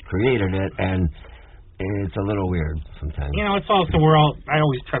that created it, and it's a little weird sometimes. you know, it's also I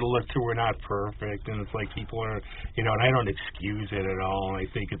always try to look to we're not perfect, and it's like people are, you know, and I don't excuse it at all. I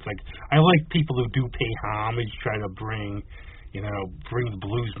think it's like I like people who do pay homage, try to bring the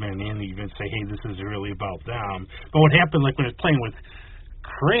bluesmen in, even say, hey, this is really about them. But what happened, like when he was playing with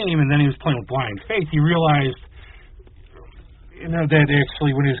Cream, and then he was playing with Blind Faith, he realized, you know, that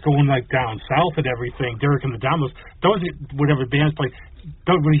actually when he was going like down south and everything, Derek and the Dominoes, those whatever bands played,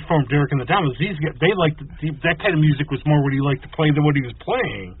 when he formed Derek and the Dominoes, these guys, they liked that kind of music was more what he liked to play than what he was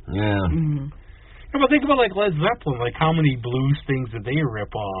playing. Yeah. Mm-hmm. Yeah, but think about like Led Zeppelin, like how many blues things did they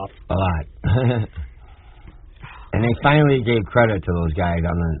rip off? A lot. And they finally gave credit to those guys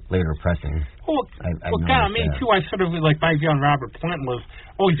on the later pressings. Well, God, me too. I sort of like my view on Robert Plant was,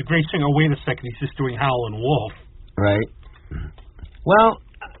 oh, he's a great singer. Oh, wait a second, he's just doing Howlin' Wolf. Right. Well,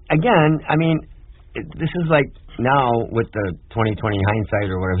 again, I mean, this is like now with the 20/20 hindsight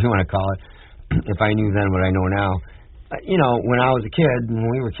or whatever you want to call it. If I knew then what I know now, you know, when I was a kid,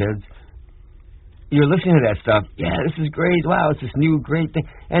 when we were kids, you're listening to that stuff. Yeah, this is great. Wow, it's this new great thing.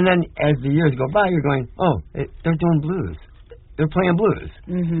 And then as the years go by, you're going, oh, they're doing blues. They're playing blues.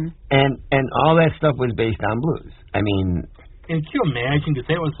 Mm-hmm. And all that stuff was based on blues. I mean. And can you imagine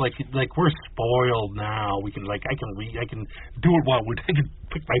that was like we're spoiled now. We can I can do it while I can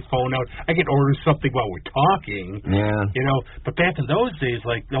pick my phone out. I can order something while we're talking. Yeah. You know, but back in those days,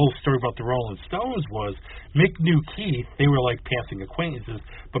 like the whole story about the Rolling Stones was Mick knew Keith. They were like passing acquaintances,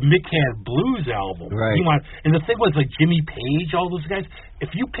 but Mick had blues albums. Right. And the thing was like Jimmy Page, all those guys.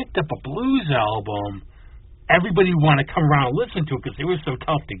 If you picked up a blues album, everybody would want to come around and listen to it because they were so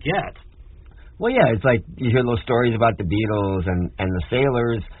tough to get. Well, yeah, it's like you hear those stories about the Beatles and the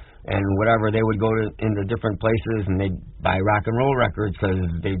Sailors and whatever. They would go into different places and they'd buy rock and roll records because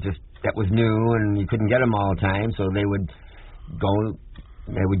that was new and you couldn't get them all the time. So they would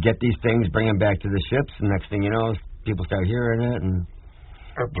get these things, bring them back to the ships, and next thing you know, people start hearing it. And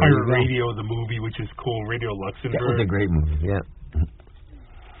or Pirate Radio, the movie, which is cool, Radio Luxembourg. That was a great movie, yeah.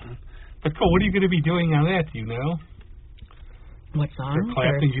 But cool, what are you going to be doing on that? Do you know? What song?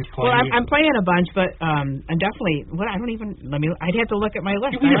 Well, I'm playing a bunch, but I'm definitely. I'd have to look at my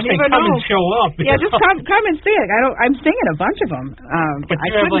list. You can just say come and show up. Yeah, just come and see it. I'm singing a bunch of them. But do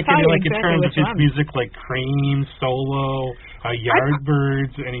you have like in terms of his music, like Cream, Solo,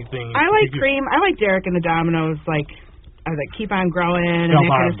 Yardbirds, anything? I like Cream. I like Derek and the Dominoes. Like Keep on Growing and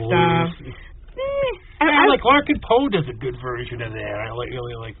that kind of stuff. I like Larkin Poe does a good version of that. I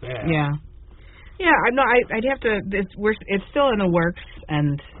really like that. Yeah. Yeah, I'd have to. It's still in the works,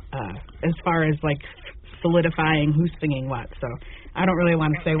 and as far as like solidifying who's singing what, so I don't really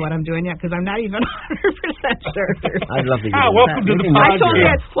want to say what I'm doing yet because I'm not even 100% sure. I'd love to. Welcome to the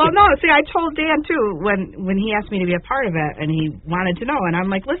project. I told Dan too when he asked me to be a part of it, and he wanted to know, and I'm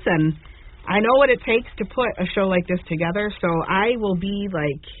like, listen, I know what it takes to put a show like this together, so I will be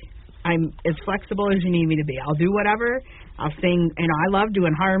like. I'm as flexible as you need me to be. I'll do whatever. I'll sing, I love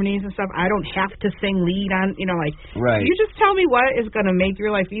doing harmonies and stuff. I don't have to sing lead on, right. You just tell me what is going to make your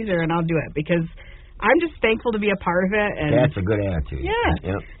life easier and I'll do it because I'm just thankful to be a part of it. And that's a good attitude.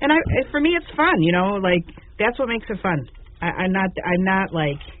 Yeah. Yep. And for me, it's fun, that's what makes it fun. I'm not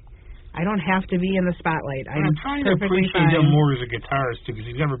like, I don't have to be in the spotlight. I'm trying to appreciate him more as a guitarist too because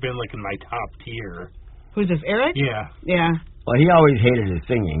he's never been like in my top tier. Who's this, Eric? Yeah. Yeah. Well, he always hated his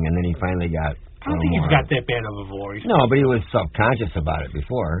singing, and then he finally got. I don't think he's got that bad of a voice. No, but he was self-conscious about it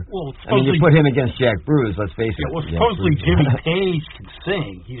before. Well, you put him against Jack Bruce, let's face it. Well, supposedly Jimmy Page can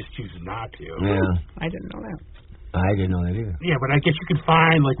sing. He just chooses not to. Yeah. I didn't know that. I didn't know that either. Yeah, but I guess you could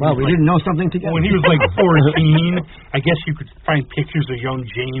find, like... Well, we didn't know something together. When he was, like, 14, I guess you could find pictures of young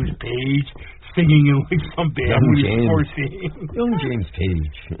James Page singing in, like, some band when he was 14. Young James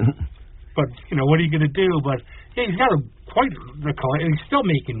Page. But, what are you going to do? But, yeah, he's got quite the collection. He's still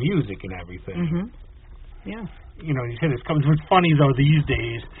making music and everything. Mm-hmm. Yeah. He said it's coming. What's funny, though, these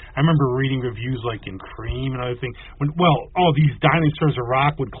days, I remember reading reviews like in Cream and other things. These dinosaurs of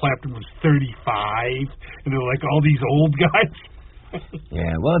rock when Clapton was 35, and they're like all these old guys.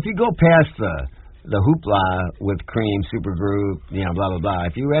 Yeah, well, if you go past the hoopla with Cream, Supergroup, blah, blah, blah,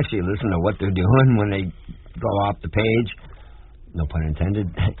 if you actually listen to what they're doing when they go off the page, no pun intended,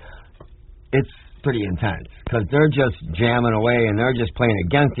 it's pretty intense because they're just jamming away and they're just playing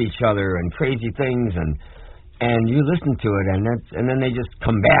against each other and crazy things and you listen to it and then they just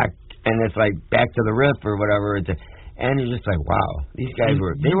come back and it's like back to the riff or whatever. And you're just like, wow, these guys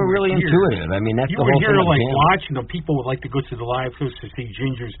were really intuitive. I mean, that's you the were whole here thing. like watching them. People would like to go to the live shows to see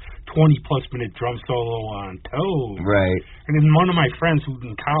Ginger's 20-plus minute drum solo on Toad. Right. And then one of my friends who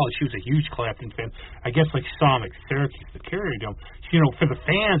in college, she was a huge Clapton fan. I guess like saw him at Syracuse, the Carrier Dome. You know, for the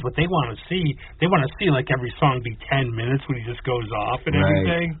fans, what they want to see, like every song be 10 minutes when he just goes off and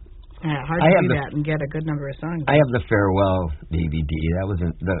everything. Yeah, hard to do that and get a good number of songs. I have the Farewell DVD. That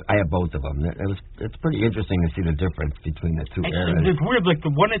wasn't. I have both of them. It's pretty interesting to see the difference between the two eras. It's weird. Like the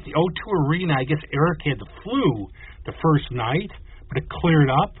one at the O2 Arena, I guess Eric had the flu the first night, but it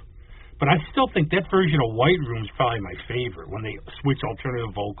cleared up. But I still think that version of White Room is probably my favorite when they switch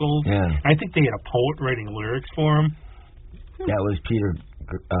alternative vocals. Yeah. I think they had a poet writing lyrics for him. That was Peter.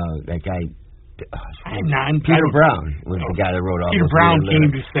 That guy. Peter Brown was the guy that wrote all Peter those Brown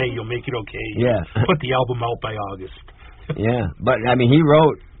came lyrics. to say, "You'll make it okay." Yeah. Put the album out by August. Yeah, but I mean, he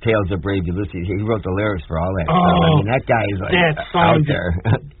wrote Tales of Brave Ulysses. He wrote the lyrics for all that stuff. I mean, that guy is like out there.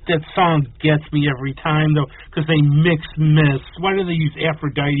 That song gets me every time though, because they miss. Why do they use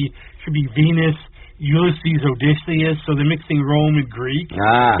Aphrodite? Should be Venus. Ulysses, Odysseus, so they're mixing Rome and Greek.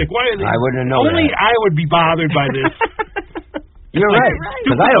 Like, why are they? I wouldn't know. Only I would be bothered by this. You're right,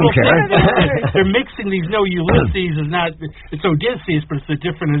 because I don't care. They're mixing these. No, Ulysses is not. It's Odysseus, but it's a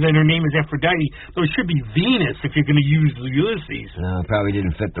different. And then her name is Aphrodite. So it should be Venus if you're going to use Ulysses. No, probably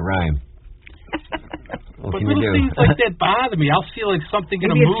didn't fit the rhyme. What but can little you do? things like that bother me. I'll see like something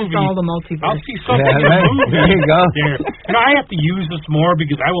in a Maybe movie. It's just all the multiverse. I'll see something in a movie. There you go. There. And I have to use this more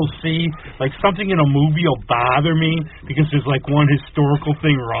because I will see like something in a movie will bother me because there's like one historical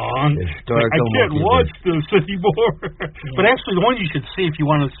thing wrong. Like, I can't watch this anymore. But actually, the one you should see if you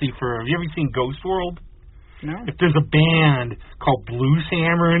want to see have you ever seen Ghost World? No. If there's a band called Blues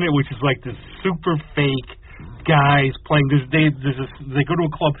Hammer in it, which is like this super fake guys playing. They go to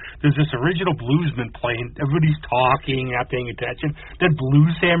a club. There's this original bluesman playing. Everybody's talking, not paying attention. Then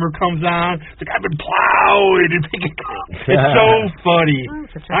Blues Hammer comes on. It's like I've been plowing and picking up. It's so funny.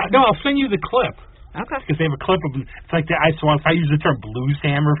 No, I'll send you the clip. Okay. Because they have a clip of them. It's like that. So if I use the term Blues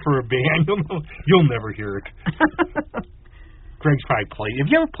Hammer for a band, you'll never hear it. Greg's probably played. Have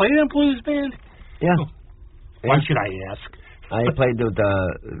you ever played in a blues band? Yeah. Why should I ask? I played with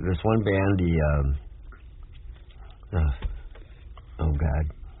this one band. Oh God,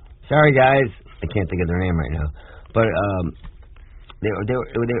 sorry guys, I can't think of their name right now. But they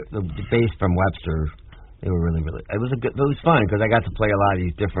were based from Webster. They were really. It was fun because I got to play a lot of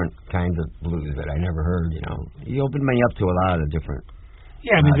these different kinds of blues that I never heard. You know, you opened me up to a lot of different.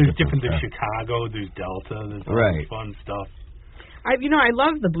 Yeah, I mean, there's different. There's Chicago. There's Delta. There's all this fun stuff. I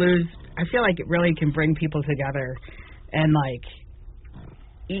love the blues. I feel like it really can bring people together, and like.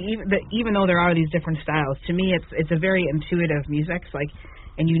 Even though there are these different styles, to me it's a very intuitive music.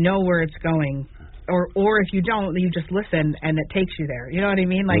 And you know where it's going, or if you don't, you just listen and it takes you there. You know what I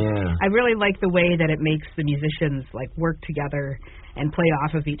mean? I really like the way that it makes the musicians like work together and play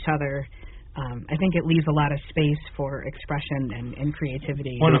off of each other. I think it leaves a lot of space for expression and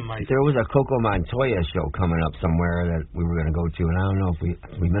creativity. There was a Coco Montoya show coming up somewhere that we were going to go to, and I don't know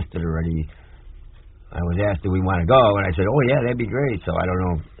if we missed it already. I was asked, do we want to go? And I said, oh, yeah, that'd be great. So I don't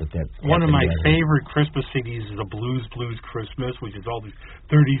know if that's... One of my favorite Christmas CDs is the Blues Christmas, which is all these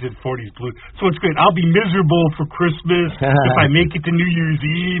 30s and 40s blues. So it's great. I'll be miserable for Christmas. If I make it to New Year's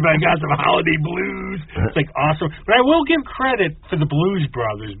Eve, I got some holiday blues. It's like awesome. But I will give credit to the Blues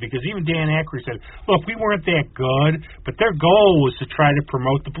Brothers because even Dan Aykroyd said, look, we weren't that good, but their goal was to try to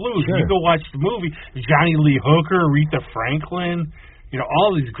promote the blues. Sure. You go watch the movie, Johnny Lee Hooker, Aretha Franklin,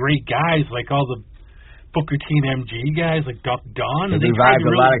 all these great guys, like all the Booker T and MG guys like Duck Dunn. They revived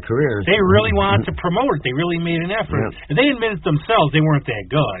a lot of careers. They really wanted to promote it. They really made an effort. Yep. And they admitted themselves they weren't that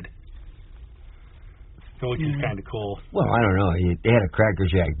good. So which is kind of cool. Well, I don't know. They had a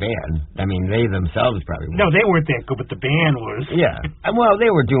Cracker Jack band. I mean, they themselves probably weren't. No, they weren't that good, but the band was. Yeah. Well, they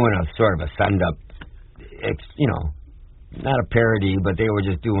were doing a sort of a send-up, not a parody, but they were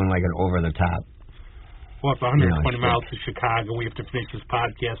just doing like an over-the-top. Well, it's 120 miles to Chicago. We have to finish this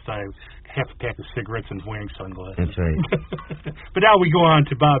podcast. I have a pack of cigarettes and wearing sunglasses. That's right. But now we go on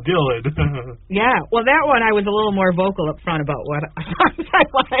to Bob Dylan. Yeah, well, that one I was a little more vocal up front about what songs I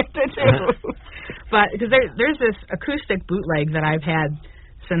wanted to do. But because there's this acoustic bootleg that I've had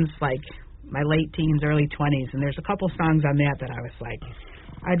since like my late teens, early 20s, and there's a couple songs on that I was like,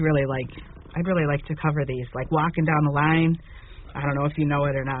 I'd really like to cover these, like Walking Down the Line. I don't know if you know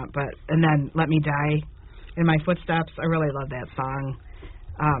it or not, and then Let Me Die in My Footsteps. I really love that song.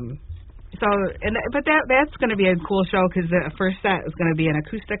 But that's going to be a cool show because the first set is going to be an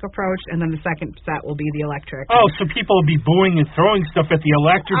acoustic approach, and then the second set will be the electric. Oh, so people will be booing and throwing stuff at the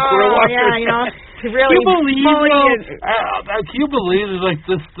electric. Yeah, you know, to really. Can you believe there's like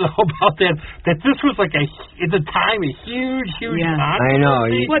this about that this was like at the time a huge Yeah. controversy. I know.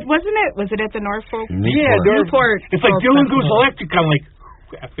 What wasn't it? Was it at the Norfolk? Yeah, Newport. It's like Dylan Goes Electric. I'm like,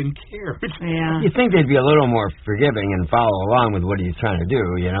 who effing cares? Yeah. You think they'd be a little more forgiving and follow along with what he's trying to do,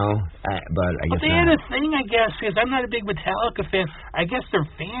 you know? But I guess But they had a thing, I guess, because I'm not a big Metallica fan. I guess their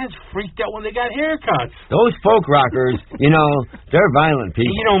fans freaked out when they got haircuts. Those folk rockers, you know, they're violent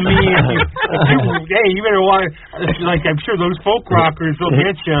people. You know me. Hey, you better watch. Like, I'm sure those folk rockers will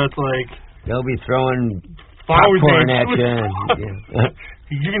get you. It's like They'll be throwing flowers popcorn at at you. you.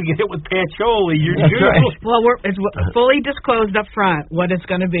 You're gonna get hit with patchouli. You're That's due. right. Well, it's fully disclosed up front what it's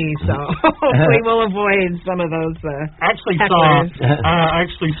going to be, so hopefully we'll avoid some of those. I actually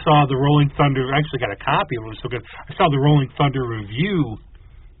saw the Rolling Thunder. I actually got a copy of it. It was so good. I saw the Rolling Thunder review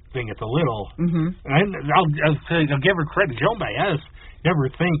thing at the Little. Mm-hmm. And I'll give her credit. Joe Baez, never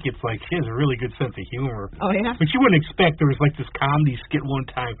think it's like she has a really good sense of humor. Oh yeah. But you wouldn't expect there was like this comedy skit one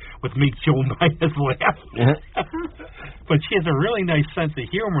time with make Joe Baez laugh. But she has a really nice sense of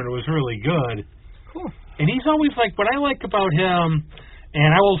humor, and it was really good. Cool. And he's always like, what I like about him,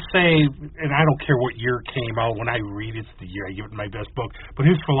 and I will say, and I don't care what year it came out, when I read it's the year I give it my best book, but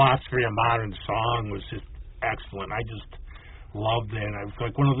his philosophy on modern song was just excellent. I just loved it. And I was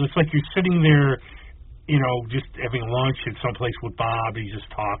like one of those, like you're sitting there, you know, just having lunch at someplace with Bob, he's just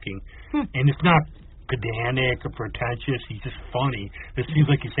talking. And it's not pedantic or pretentious, he's just funny. It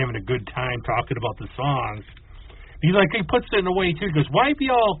seems like he's having a good time talking about the songs. He puts it in a way too. He goes, "Why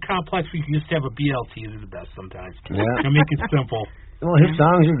be all complex? We can just have a BLT. They're the best sometimes. Yeah. And make it simple." Well, his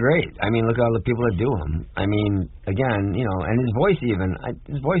songs are great. I mean, look at all the people that do them. I mean, again, you know, and his voice even.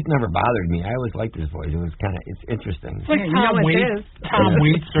 His voice never bothered me. I always liked his voice. It was it's interesting. It's like Yeah, Tom Waits. Tom Yeah,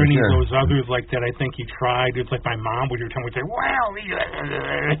 Waits or any sure. of those others like that. I think he tried. It's like my mom would every time would say, "Wow."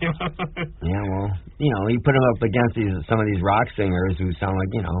 Yeah, well, you know, you put him up against some of these rock singers who sound like,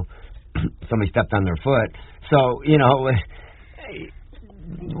 you know, somebody stepped on their foot. So, you know,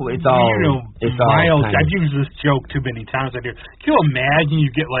 it's all. You know, it's all. Miles. Kind of, I've used this joke too many times. Can you imagine you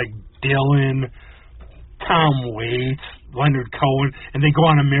get like Dylan, Tom Waits, Leonard Cohen, and they go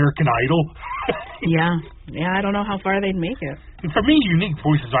on American Idol? Yeah. I don't know how far they'd make it. And for me, unique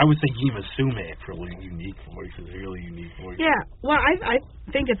voices, I would say Yima Sumac for really unique voices, really unique voices. Yeah. Well, I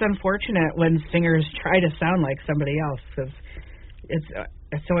think it's unfortunate when singers try to sound like somebody else because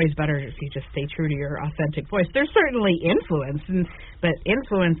it's always better if you just stay true to your authentic voice. There's certainly influence, but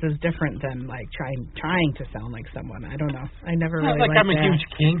influence is different than like trying to sound like someone. I don't know. I never really like liked I'm a that. huge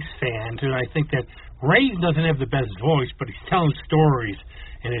Kinks fan, and I think that Ray doesn't have the best voice, but he's telling stories,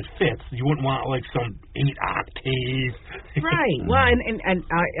 and it fits. You wouldn't want like some 8 octave. Right. Well, and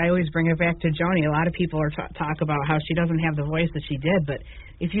I always bring it back to Joni. A lot of people are talk about how she doesn't have the voice that she did, but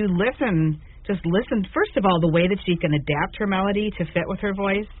if you listen. Just listen, first of all, the way that she can adapt her melody to fit with her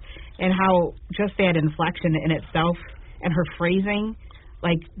voice and how just that inflection in itself and her phrasing,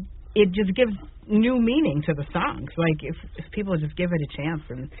 like, it just gives new meaning to the songs. Like, if people just give it a chance.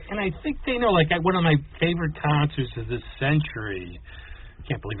 And I think they know, like, one of my favorite concerts of this century, I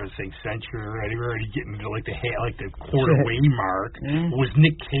can't believe I'm saying century already. We're already getting to, like, the quarter way mark, was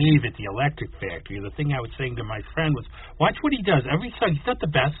Nick Cave at the Electric Factory. The thing I was saying to my friend was, watch what he does. Every song, he's not the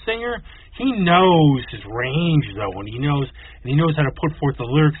best singer. He knows his range, though, and he knows how to put forth the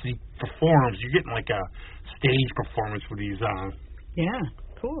lyrics he performs. You're getting, like, a stage performance with these on. Yeah,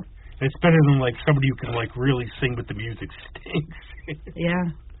 cool. It's better than, like, somebody who can, like, really sing but the music stinks.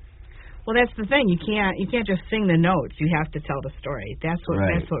 Yeah. Well, that's the thing. You can't just sing the notes. You have to tell the story. That's what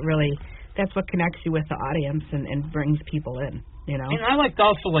connects you with the audience and brings people in. You know. And I liked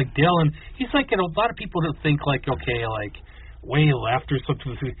also like Dylan. He's like, a lot of people don't think like, okay, like way left or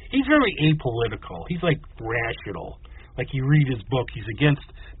something. He's very apolitical. He's like rational. Like you read his book, he's against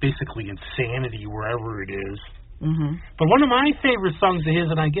basically insanity wherever it is. Mm-hmm. But one of my favorite songs of his,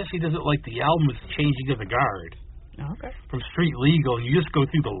 and I guess he doesn't like the album, is "Changing of the Guard." Okay. From Street Legal, and you just go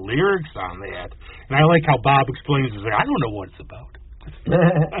through the lyrics on that. And I like how Bob explains it. I don't know what it's about.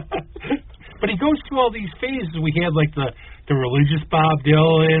 But he goes through all these phases. We had like the religious Bob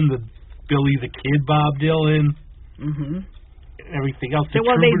Dylan, the Billy the Kid Bob Dylan, and everything else. So,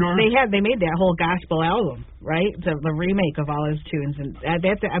 well, they made that whole gospel album, right? The remake of all his tunes, and I'm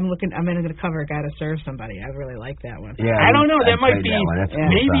going to cover "Gotta Serve Somebody." I really like that one. Yeah, I don't know. That might be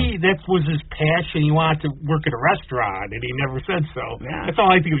maybe that was his passion. He wanted to work at a restaurant, and he never said so. Yeah. That's all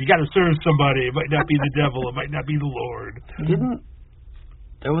I think of. You got to serve somebody. It might not be the devil. It might not be the Lord.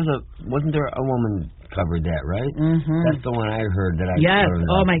 wasn't there a woman covered that, right? Mm-hmm. That's the one I heard that I Yes. heard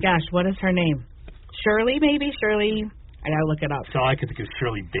Oh of. my gosh, what is her name? Shirley, maybe? Shirley. I gotta look it up. So I could think of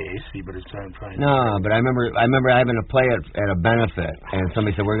Shirley Bassey, but it's I'm trying. No, but I remember having to play it at a benefit, and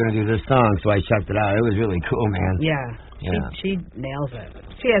somebody said we're going to do this song, so I checked it out. It was really cool, man. Yeah. Yeah. She nails it.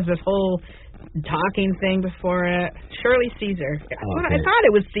 She has this whole talking thing before it. Shirley Caesar. I thought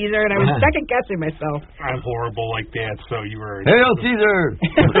it was Caesar, and I was second guessing myself. I'm horrible like that, so you were. Hail Caesar!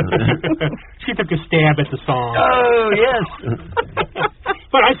 She took a stab at the song. Oh yes.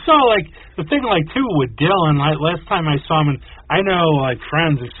 But I saw the thing too with Dylan. Last time I saw him, and I know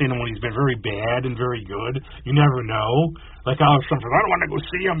friends have seen him when he's been very bad and very good. You never know. I was something. I don't want to go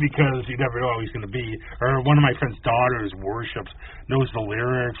see him because you never know how he's going to be. Or one of my friend's daughters worships, knows the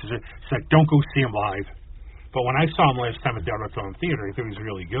lyrics. She's like, don't go see him live. But when I saw him last time at the Auditorium Theater, I thought he was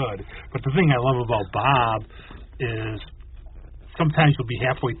really good. But the thing I love about Bob is sometimes he'll be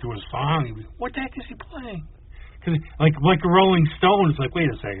halfway through a song and what the heck is he playing? Cause like a Rolling Stone, it's like, wait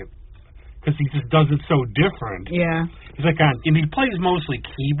a second. Because he just does it so different. Yeah. He's and he plays mostly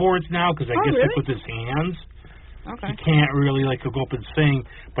keyboards now because I guess really? with his hands. Okay. He can't really he'll go up and sing,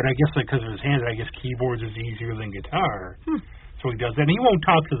 but I guess because of his hands, I guess keyboards is easier than guitar. So he does that. And he won't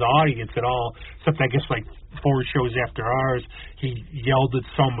talk to the audience at all, except I guess 4 shows after ours, he yelled at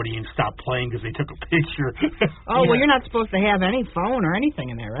somebody and stopped playing because they took a picture. Oh, well, you're not supposed to have any phone or anything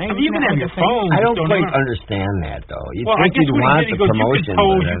in there, right? I mean, you can have your phone. I don't quite understand that, though. You'd I think guess you'd what want he the said, promotion.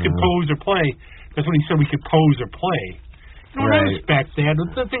 you could pose or play. That's what he said, we could pose or play. I respect that.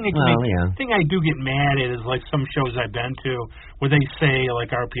 The thing thing I do get mad at is some shows I've been to where they say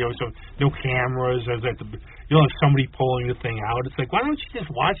RPO, so no cameras, there's you'll have somebody pulling the thing out. It's why don't you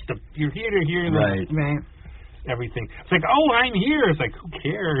just watch you're here to hear Right. everything. It's I'm here. It's who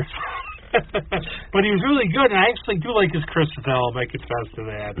cares? But he was really good, and I actually do like his Christmas album. I confess to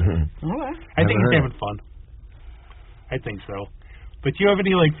that. Okay. I think he's having fun. I think so. But do you have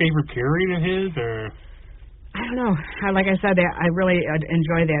any favorite period of his or? I don't know. Like I said, I really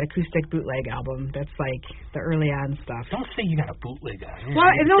enjoy that acoustic bootleg album. That's the early on stuff. Don't say you got a bootleg on. Well,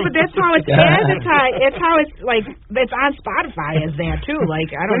 no, but that's how it's advertised. It's how it's it's on Spotify as that too. I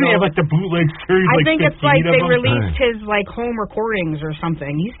don't know. They have the bootleg series. I think it's they them. released his home recordings or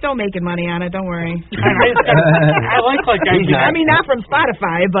something. He's still making money on it. Don't worry. I I mean, not from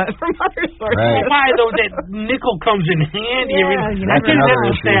Spotify, but from other sources. Right. Why though? That nickel comes in handy. Yeah, I think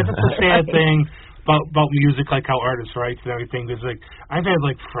that's a sad thing. About music, how artists write and everything. There's I've had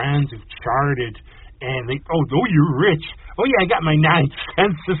friends who've charted and you're rich. Oh yeah, I got my 9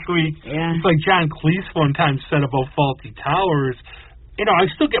 cents this week. Yeah. It's John Cleese one time said about Faulty Towers. I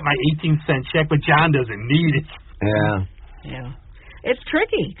still get my 18-cent check, but John doesn't need it. Yeah. Yeah. It's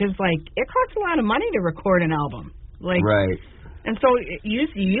tricky because it costs a lot of money to record an album. Right. And so you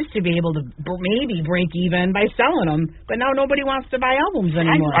used to be able to maybe break even by selling them, but now nobody wants to buy albums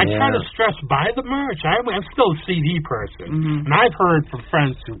anymore. I try to stress buy the merch. I'm still a CD person, and I've heard from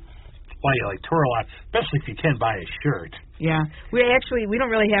friends who play tour a lot, especially if you can buy a shirt. Yeah, we don't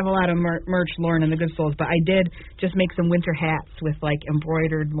really have a lot of merch Lauren and the Good Souls, but I did just make some winter hats with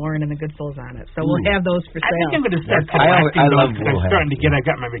embroidered Lauren and the Good Souls on it. So we'll have those for sale. I think I'm going to start collecting those. I'm starting to get. I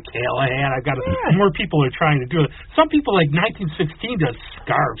got my Michaela hat. I've got more people are trying to do it. Some people 1916 does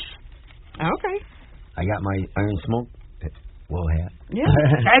scarves. Okay. I got my Iron Smoke wool hat. Yeah.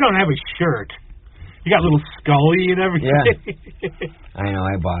 I don't have a shirt. You got little Scully and everything. Yeah. I know.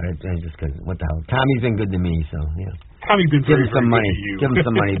 I bought it just because. What the hell? Tommy's been good to me, so yeah. Tommy's been Give very, him some very money. good to you. Give him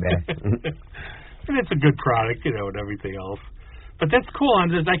some money back. And it's a good product, and everything else. But that's cool.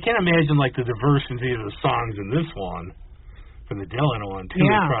 I can't imagine the diversity of the songs in this one, from the Dylan one too.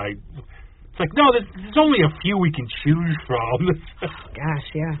 Yeah. It's no, there's only a few we can choose from. Gosh,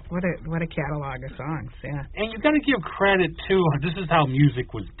 yeah. What a catalog of songs. Yeah. And you've got to give credit too. This is how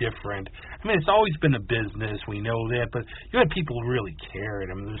music was different. I mean, it's always been a business. We know that, but you had people who really cared.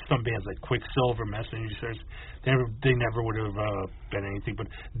 I mean, there's some bands like Quicksilver, Messengers. They never would have been anything.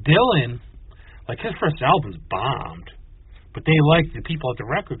 But Dylan, his first albums bombed. But the people at the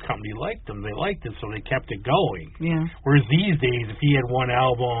record company liked them. They liked it, so they kept it going. Yeah. Whereas these days, if he had one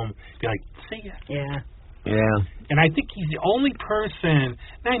album, be see ya. Yeah. Yeah. And I think he's the only person,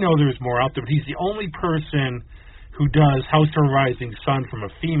 and I know there's more out there, but he's the only person who does House of a Rising Sun from a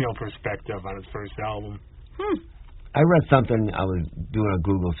female perspective on his first album. I read something. I was doing a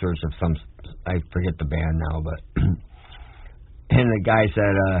Google search of I forget the band now, but and the guy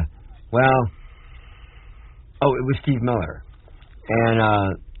said, it was Steve Miller, and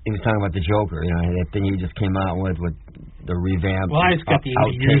he was talking about the Joker, that thing he just came out with the revamp. Well, I just got the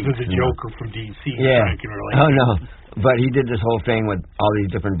 80 years of the Joker from DC. Yeah. I can relate. Oh no, But he did this whole thing with all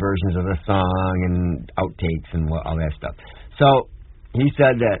these different versions of the song and outtakes and all that stuff. So he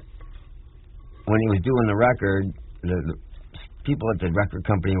said that when he was doing the record, the people at the record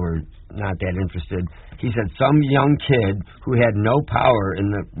company were not that interested. He said some young kid who had no power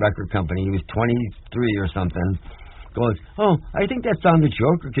in the record company, he was 23 or something, goes, "Oh, I think that song, The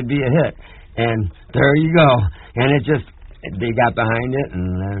Joker, could be a hit." And there you go. And it just, they got behind it, and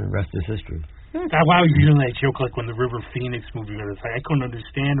the rest is history. Why was you doing that joke like when the River Phoenix movie was like, I couldn't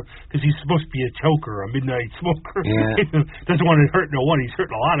understand because he's supposed to be a choker, a midnight smoker. Yeah. Doesn't want to hurt no one. He's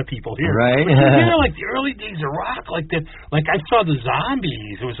hurting a lot of people here. Right. But you know, like the early days of rock, like that. Like I saw the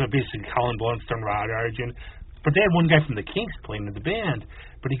Zombies. It was basically Colin Blunstone, Rod Argent. But they had one guy from the Kinks playing in the band.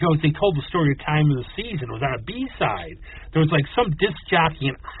 But he goes, they told the story of Time of the Season. It was on a B-side. There was like some disc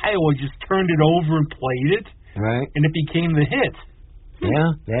jockey in Iowa just turned it over and played it. Right. And it became the hit.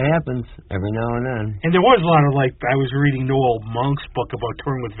 Yeah, that happens every now and then. And there was a lot of, like, I was reading Noel Monk's book about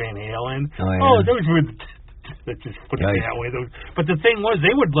touring with Van Halen. Oh, yeah. Those were, let's just put it that way. But the thing was,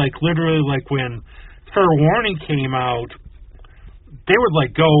 they would, like, literally, like, when Fair Warning came out, they would,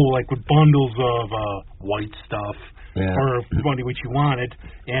 like, go, like, with bundles of white stuff or money which you wanted,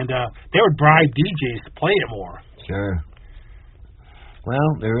 and they would bribe DJs to play it more. Sure. Well,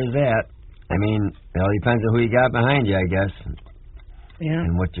 there is that. I mean, it all depends on who you got behind you, I guess. Yeah.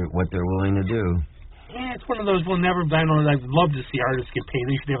 And what they're willing to do. Yeah, it's one of those we'll never. I know. I'd love to see artists get paid.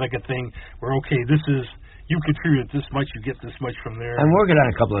 They should have like a thing where this is you contribute this much, you get this much from there. I'm working on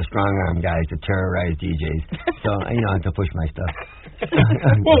a couple of strong arm guys to terrorize DJs, so I have to push my stuff.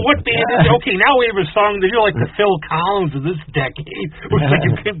 Well, what band is it? Okay, now we have a song that you're like the Phil Collins of this decade. Looks like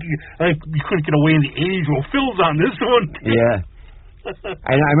you couldn't get away in the '80s. Well, Phil's on this one. Yeah.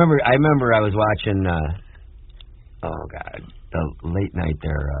 I remember I was watching. Oh God. The late night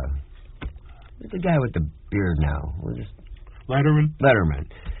there, who's the guy with the beard now? Letterman.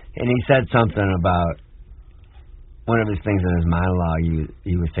 And he said something about one of his things in his monologue.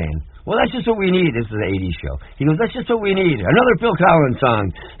 He was saying, well, that's just what we need. This is an 80s show. He goes, that's just what we need. Another Phil Collins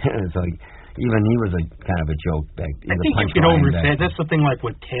song. It's like, even he was a kind of a joke back. I think you get over that. That's the thing, like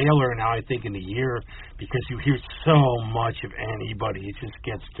with Taylor now, I think in the year, because you hear so much of anybody, it just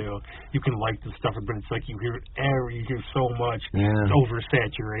gets to, you can like the stuff, but it's like you hear so much. Yeah. It's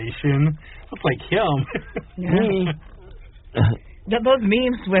oversaturation. It's like him. Yeah. Those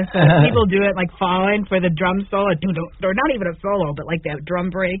memes with people do it like falling for the drum solo, or not even a solo, but like that drum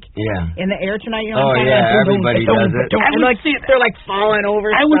break. Yeah. In the air tonight. Oh yeah, everybody does it. And like they're like falling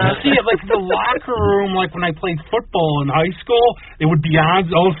over. I would see it like the locker room, like when I played football in high school. It would be on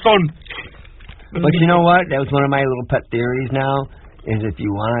all of a sudden. But you know what? That was one of my little pet theories. Now is if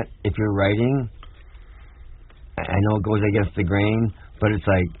you're writing, I know it goes against the grain, but it's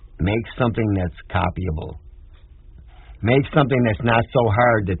like make something that's copyable. Make something that's not so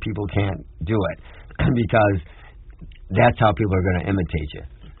hard that people can't do it, because that's how people are going to imitate you.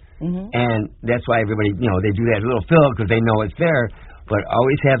 Mm-hmm. And that's why everybody, they do that little fill because they know it's there, but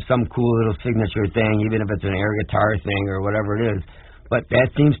always have some cool little signature thing, even if it's an air guitar thing or whatever it is. But that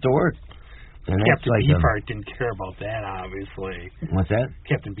seems to work. And Captain Beefheart didn't care about that, obviously. What's that?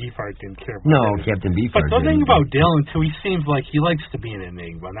 Captain Beefheart didn't care about that. No, Captain Beefheart. But the thing about Dylan, too, he seems like he likes to be an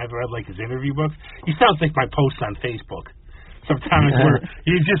enigma. And I've read, like, his interview books. He sounds like my posts on Facebook. Sometimes where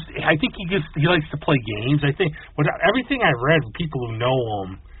I think he likes to play games. I think everything I've read, people who know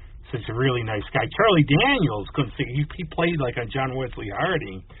him, says he's a really nice guy. Charlie Daniels couldn't sing. He played, like, on John Wesley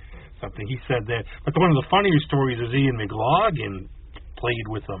Harding, something. He said that. But one of the funnier stories is Ian McLaughlin played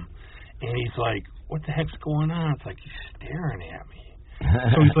with him. And he's like, what the heck's going on? It's like, he's staring at me.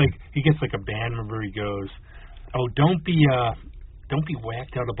 So he's like, he gets like a band member. He goes, oh, don't be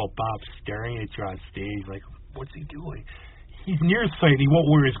whacked out about Bob staring at you on stage. Like, what's he doing? He's nearsighted. He won't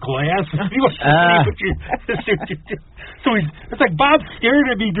wear his glasses. He wants to see what you do. So it's like Bob stared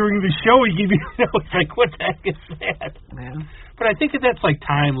at me during the show. It's like, what the heck is that? Man. But I think that's like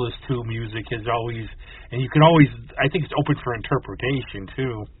timeless too. Music is always, and you can always. I think it's open for interpretation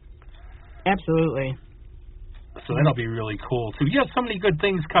too. Absolutely. So that'll be really cool too. You have so many good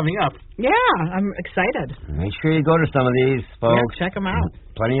things coming up. Yeah, I'm excited. Make sure you go to some of these, folks. Yeah, check them out.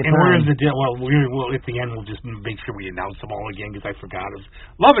 Plenty of and time. where is the deal? Well, we'll at the end we'll just make sure we announce them all again because I forgot it.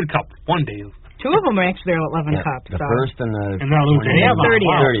 Love and Cup one day. 2 of them are actually there at 11 Cup. The first and the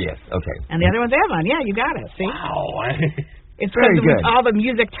 30th. Okay. And the other one's Avon. Yeah, you got it. See? Wow. It's because all the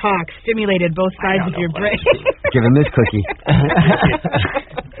music talk stimulated both sides of your brain. Give him this cookie.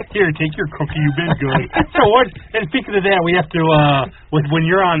 Here, take your cookie. You've been good. So what? And speaking of that, we have to. When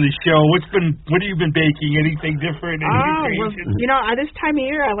you're on the show, what have you been baking? Anything different? Well, this time of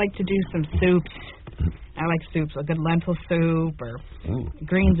year, I like to do some soups. I like soups, a good lentil soup or Ooh.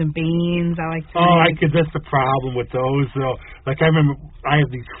 greens and beans. I like to make. That's the problem with those, though. Like, I remember I have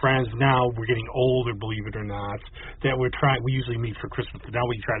these friends now, we're getting older, believe it or not, that we usually meet for Christmas, but now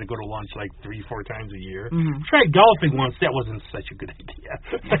we try to go to lunch like 3-4 times a year. Mm-hmm. Tried golfing once, that wasn't such a good idea.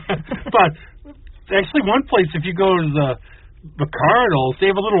 But actually, one place, if you go to the Cardinals,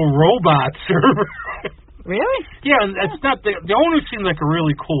 they have a little robot server. Really? Yeah, and it's not the owner seemed like a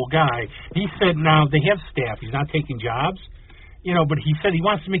really cool guy. He said now they have staff. He's not taking jobs, but he said he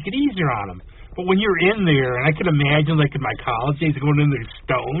wants to make it easier on them. But when you're in there, and I can imagine like in my college days going in there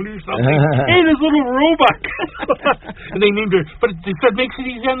stoned or something, hey, this little robot. And they named it, but they said makes it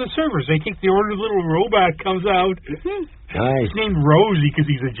easy on the servers. They take the order, the little robot comes out. Nice. He's named Rosie because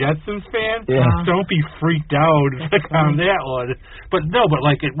he's a Jetsons fan. Yeah. So don't be freaked out on that one. But no,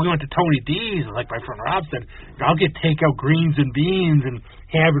 like we went to Tony D's, and like my friend Rob said, I'll get takeout greens and beans and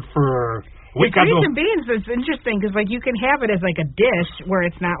have it for a week. Greens and beans is interesting because like you can have it as like a dish where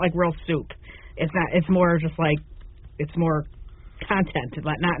it's not like real soup. It's not. It's more just like it's more content,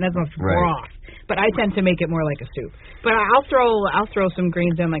 not as much broth. But I tend to make it more like a soup. But I'll throw some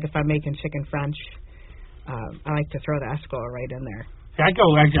greens in, like if I'm making chicken French. I like to throw the escola right in there.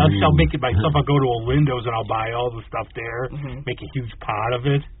 I'll make it myself. I'll go to Olindo's and I'll buy all the stuff there, make a huge pot of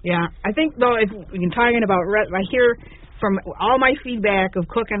it. Yeah, I think though if we're talking about, I hear from all my feedback of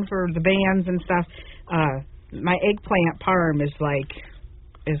cooking for the bands and stuff, my eggplant parm is like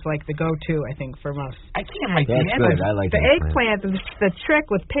the go-to, I think, for most. I can't like That's good. I like the eggplant. The trick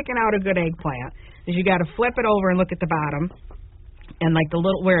with picking out a good eggplant is you got to flip it over and look at the bottom, and like the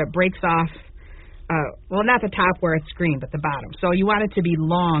little where it breaks off. Well, not the top where it's green, but the bottom. So you want it to be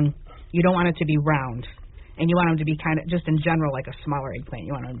long. You don't want it to be round, and you want them to be kind of just in general like a smaller eggplant.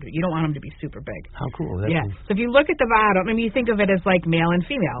 You don't want them to be super big. How cool! So if you look at the bottom, I mean, you think of it as like male and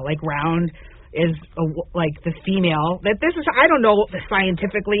female, like round is like the female. That this is, I don't know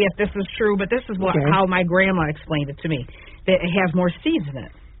scientifically if this is true, but this is how my grandma explained it to me. That it has more seeds in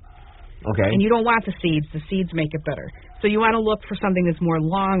it. Okay. And you don't want the seeds. The seeds make it better. So you want to look for something that's more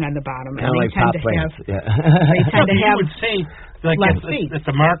long on the bottom. And like tend pop to have. plants. They tend to have. You would say like less seeds. at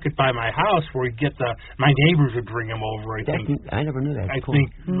the market by my house where we get my neighbors would bring them over. I think. I never knew that. I Cool. think,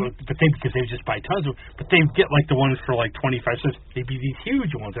 but because they just buy tons of. But they get like the ones for like 25 cents. They'd be these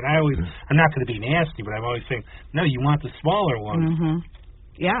huge ones, and I'm not going to be nasty, but I'm always saying, no, you want the smaller ones. Mm-hmm.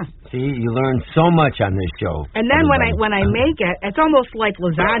 Yeah. See, you learn so much on this show. And then when I make it, it's almost like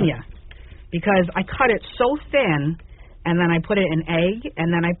lasagna, because I cut it so thin, and then I put it in egg,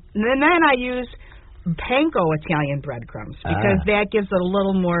 and then I use panko Italian breadcrumbs because that gives it a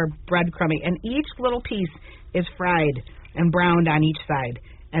little more breadcrumby, and each little piece is fried and browned on each side,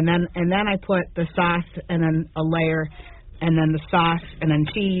 and then I put the sauce and then a layer, and then the sauce and then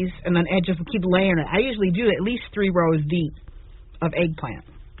cheese, and then I just keep layering it. I usually do at least 3 rows deep of eggplant,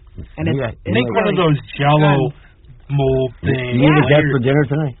 and make one of those Jello mold things. You eat that for dinner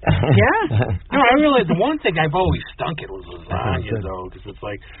tonight? Yeah. No, I realize the one thing I've always stunk at was lasagna, though, because it's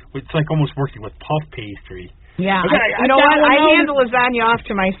like almost working with puff pastry. Yeah, I hand the lasagna off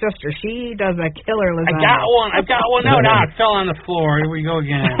to my sister. She does a killer lasagna. I've got one. No, it fell on the floor. Here we go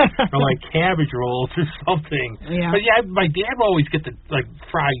again. Or like cabbage rolls or something. Yeah. But yeah, my dad would always get the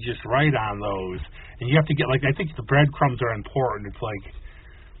fry just right on those, and you have to get I think the breadcrumbs are important. It's like.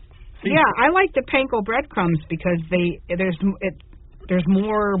 Yeah, I like the panko breadcrumbs because there's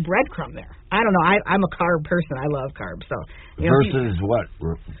more breadcrumb there. I don't know. I'm a carb person. I love carbs. So versus what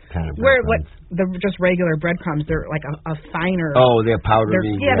kind of breadcrumbs? Just regular breadcrumbs. They're like a finer. Oh, they're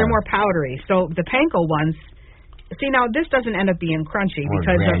powdery. They're more powdery. So the panko ones. See, now this doesn't end up being crunchy more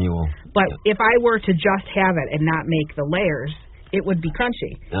because granule. But if I were to just have it and not make the layers, it would be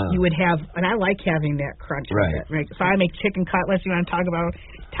crunchy. You would have, and I like having that crunch. Right. So I make chicken cutlets. You want to talk about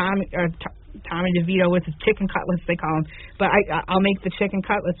Tommy DeVito with the chicken cutlets, they call them. But I'll make the chicken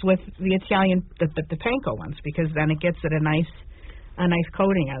cutlets with the Italian, the panko ones, because then it gets it a nice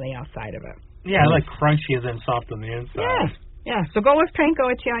coating on the outside of it. Yeah, I like crunchy and then soft on the inside. Yeah. So go with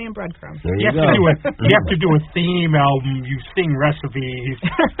panko Italian breadcrumbs. There you have go. You have to do a theme album. You sing recipes.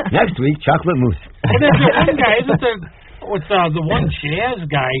 Next week, chocolate mousse. And there's the one guy, isn't there? What's the one jazz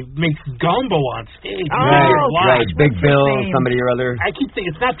guy makes gumbo on stage? Right. Big Bill, somebody or other. I keep thinking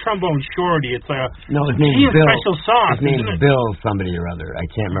it's not Trombone Shorty. It's no, his name's Bill. Special sauce. His name's Bill, somebody or other. I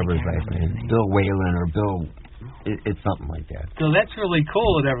can't remember his last name. Bill Whalen or Bill. It's something like that. So that's really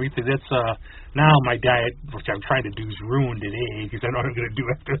cool and everything. That's now my diet, which I'm trying to do, is ruined today because I know what I'm going to do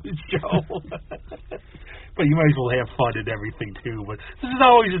after the show. But you might as well have fun and everything, too. But this is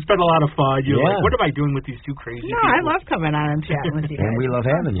always, it's been a lot of fun. You're like, what am I doing with these two crazy people? I love coming on and chatting with you guys. And we love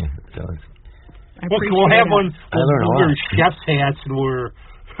having you. So We'll have one. We'll wear chef's hats and we're.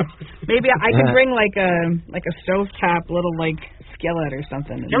 Maybe I can bring like a stovetop little like skillet or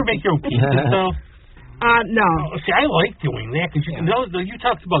something. You ever make your own pizza stuff? No. See, I like doing that because you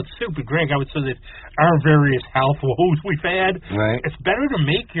talked about soup, and Greg, I would say that our various health woes we've had, right. It's better to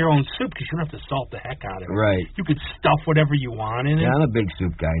make your own soup because you don't have to salt the heck out of it. Right. You could stuff whatever you want in it. Yeah, I'm a big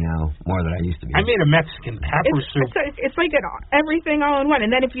soup guy now, more than I used to be. I made a Mexican pepper soup. It's like everything all in one.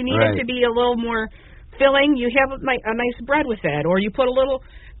 And then if you need it to be a little more filling, you have a nice bread with it, or you put a little.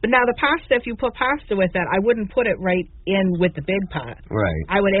 But now the pasta, if you put pasta with that, I wouldn't put it right in with the big pot. Right.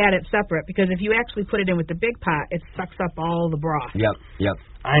 I would add it separate because if you actually put it in with the big pot, it sucks up all the broth. Yep.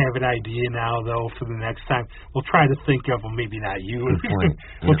 I have an idea now, though, for the next time. We'll try to think of, well, maybe not you.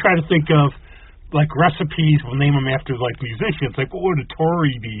 We'll try to think of, like, recipes. We'll name them after, like, musicians. Like, what would a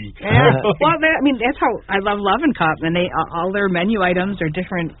Tory be? Yeah. Well, that's how I love Love and Cup, and all their menu items are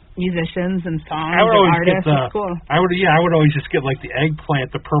different musicians and songs and artists. It's cool. I would always just get, like, the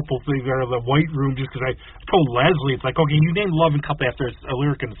eggplant, the purple thing, or the white room, just because I told Leslie, it's like, okay, you named Love and Cup after a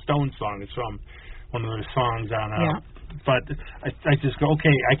lyric in a Stone song. It's from one of their songs on But I just go,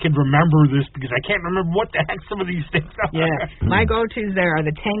 okay, I can remember this because I can't remember what the heck some of these things are. Yeah, my go-tos there are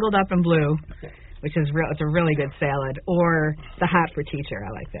the Tangled Up in Blue, which is it's a really good salad, or the Hot for Teacher.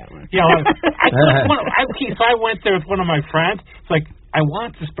 I like that one. Yeah, so I went there with one of my friends. It's like, I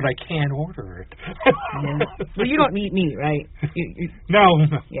want this, but I can't order it. Well, you don't eat meat, right? No.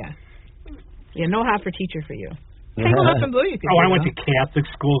 Yeah. Yeah, no Hot for Teacher for you. Tangled Up in Blue, you could I went to Catholic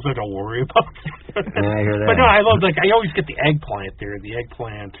schools. I don't worry about it. Yeah, I hear that. But no, I love, I always get the eggplant there, the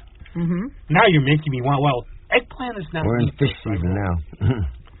eggplant. Mm-hmm. Now you're making me want, eggplant is not We're in meat fish season now.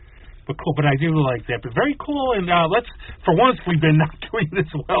 But cool, but I do like that. But very cool, and for once, we've been not doing this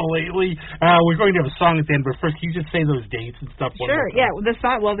well lately. We're going to have a song at the end, but first, can you just say those dates and stuff? Sure, yeah. The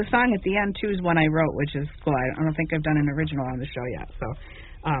song at the end, too, is one I wrote, which is cool. I don't think I've done an original on the show yet, so...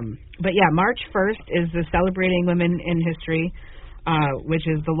 but yeah, March 1st is the Celebrating Women in History, which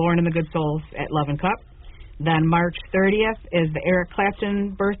is the Lauren and the Good Souls at Love and Cup. Then March 30th is the Eric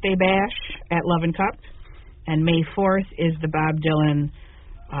Clapton Birthday Bash at Love and Cup. And May 4th is the Bob Dylan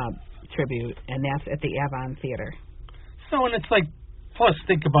tribute, and that's at the Avon Theater. So, and it's like, plus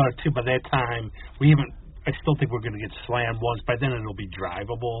think about it too, by that time, I still think we're going to get slammed once. By then, it'll be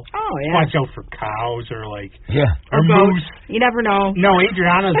drivable. Oh, yeah. Watch out for cows or or moose. You never know. No,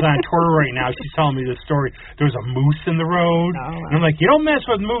 Adriana's on tour right now. She's telling me this story. There's a moose in the road. Oh, wow. And I'm like, you don't mess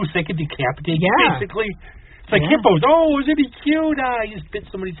with moose. They can decapitate you, basically. It's like hippos. Oh, isn't he cute? He just bit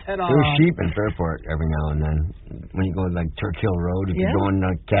somebody's head off. There's sheep in Fairport every now and then. When you go to, Turk Hill Road, if you go in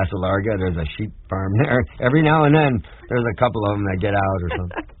Castle Larga, there's a sheep farm there. Every now and then, there's a couple of them that get out or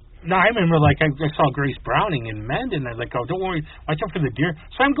something. No, I remember, I saw Grace Browning in Mendon. I was like, oh, don't worry, watch out for the deer.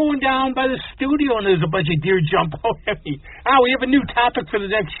 So I'm going down by the studio, and there's a bunch of deer jump out at me. We have a new topic for the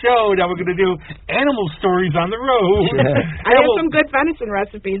next show. Now we're going to do animal stories on the road. Yeah. I have some good venison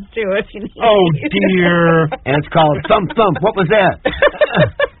recipes, too, if you need. Oh, dear. And it's called Thump Thump. What was that?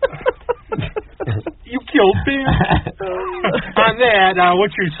 You killed deer. On that,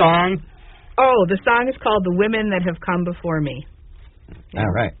 what's your song? Oh, the song is called The Women That Have Come Before Me.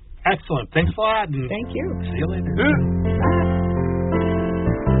 All right. Excellent. Thanks a lot. And thank you. See you later.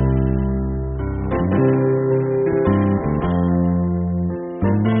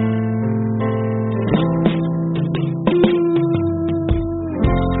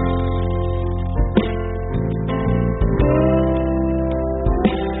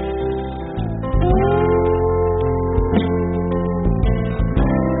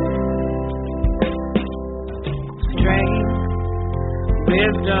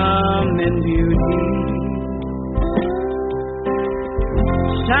 Wisdom and beauty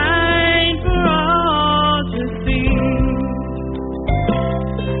shine for all to see,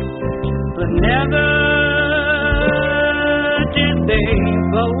 but never did they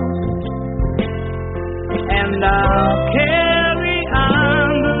boast, and I'll care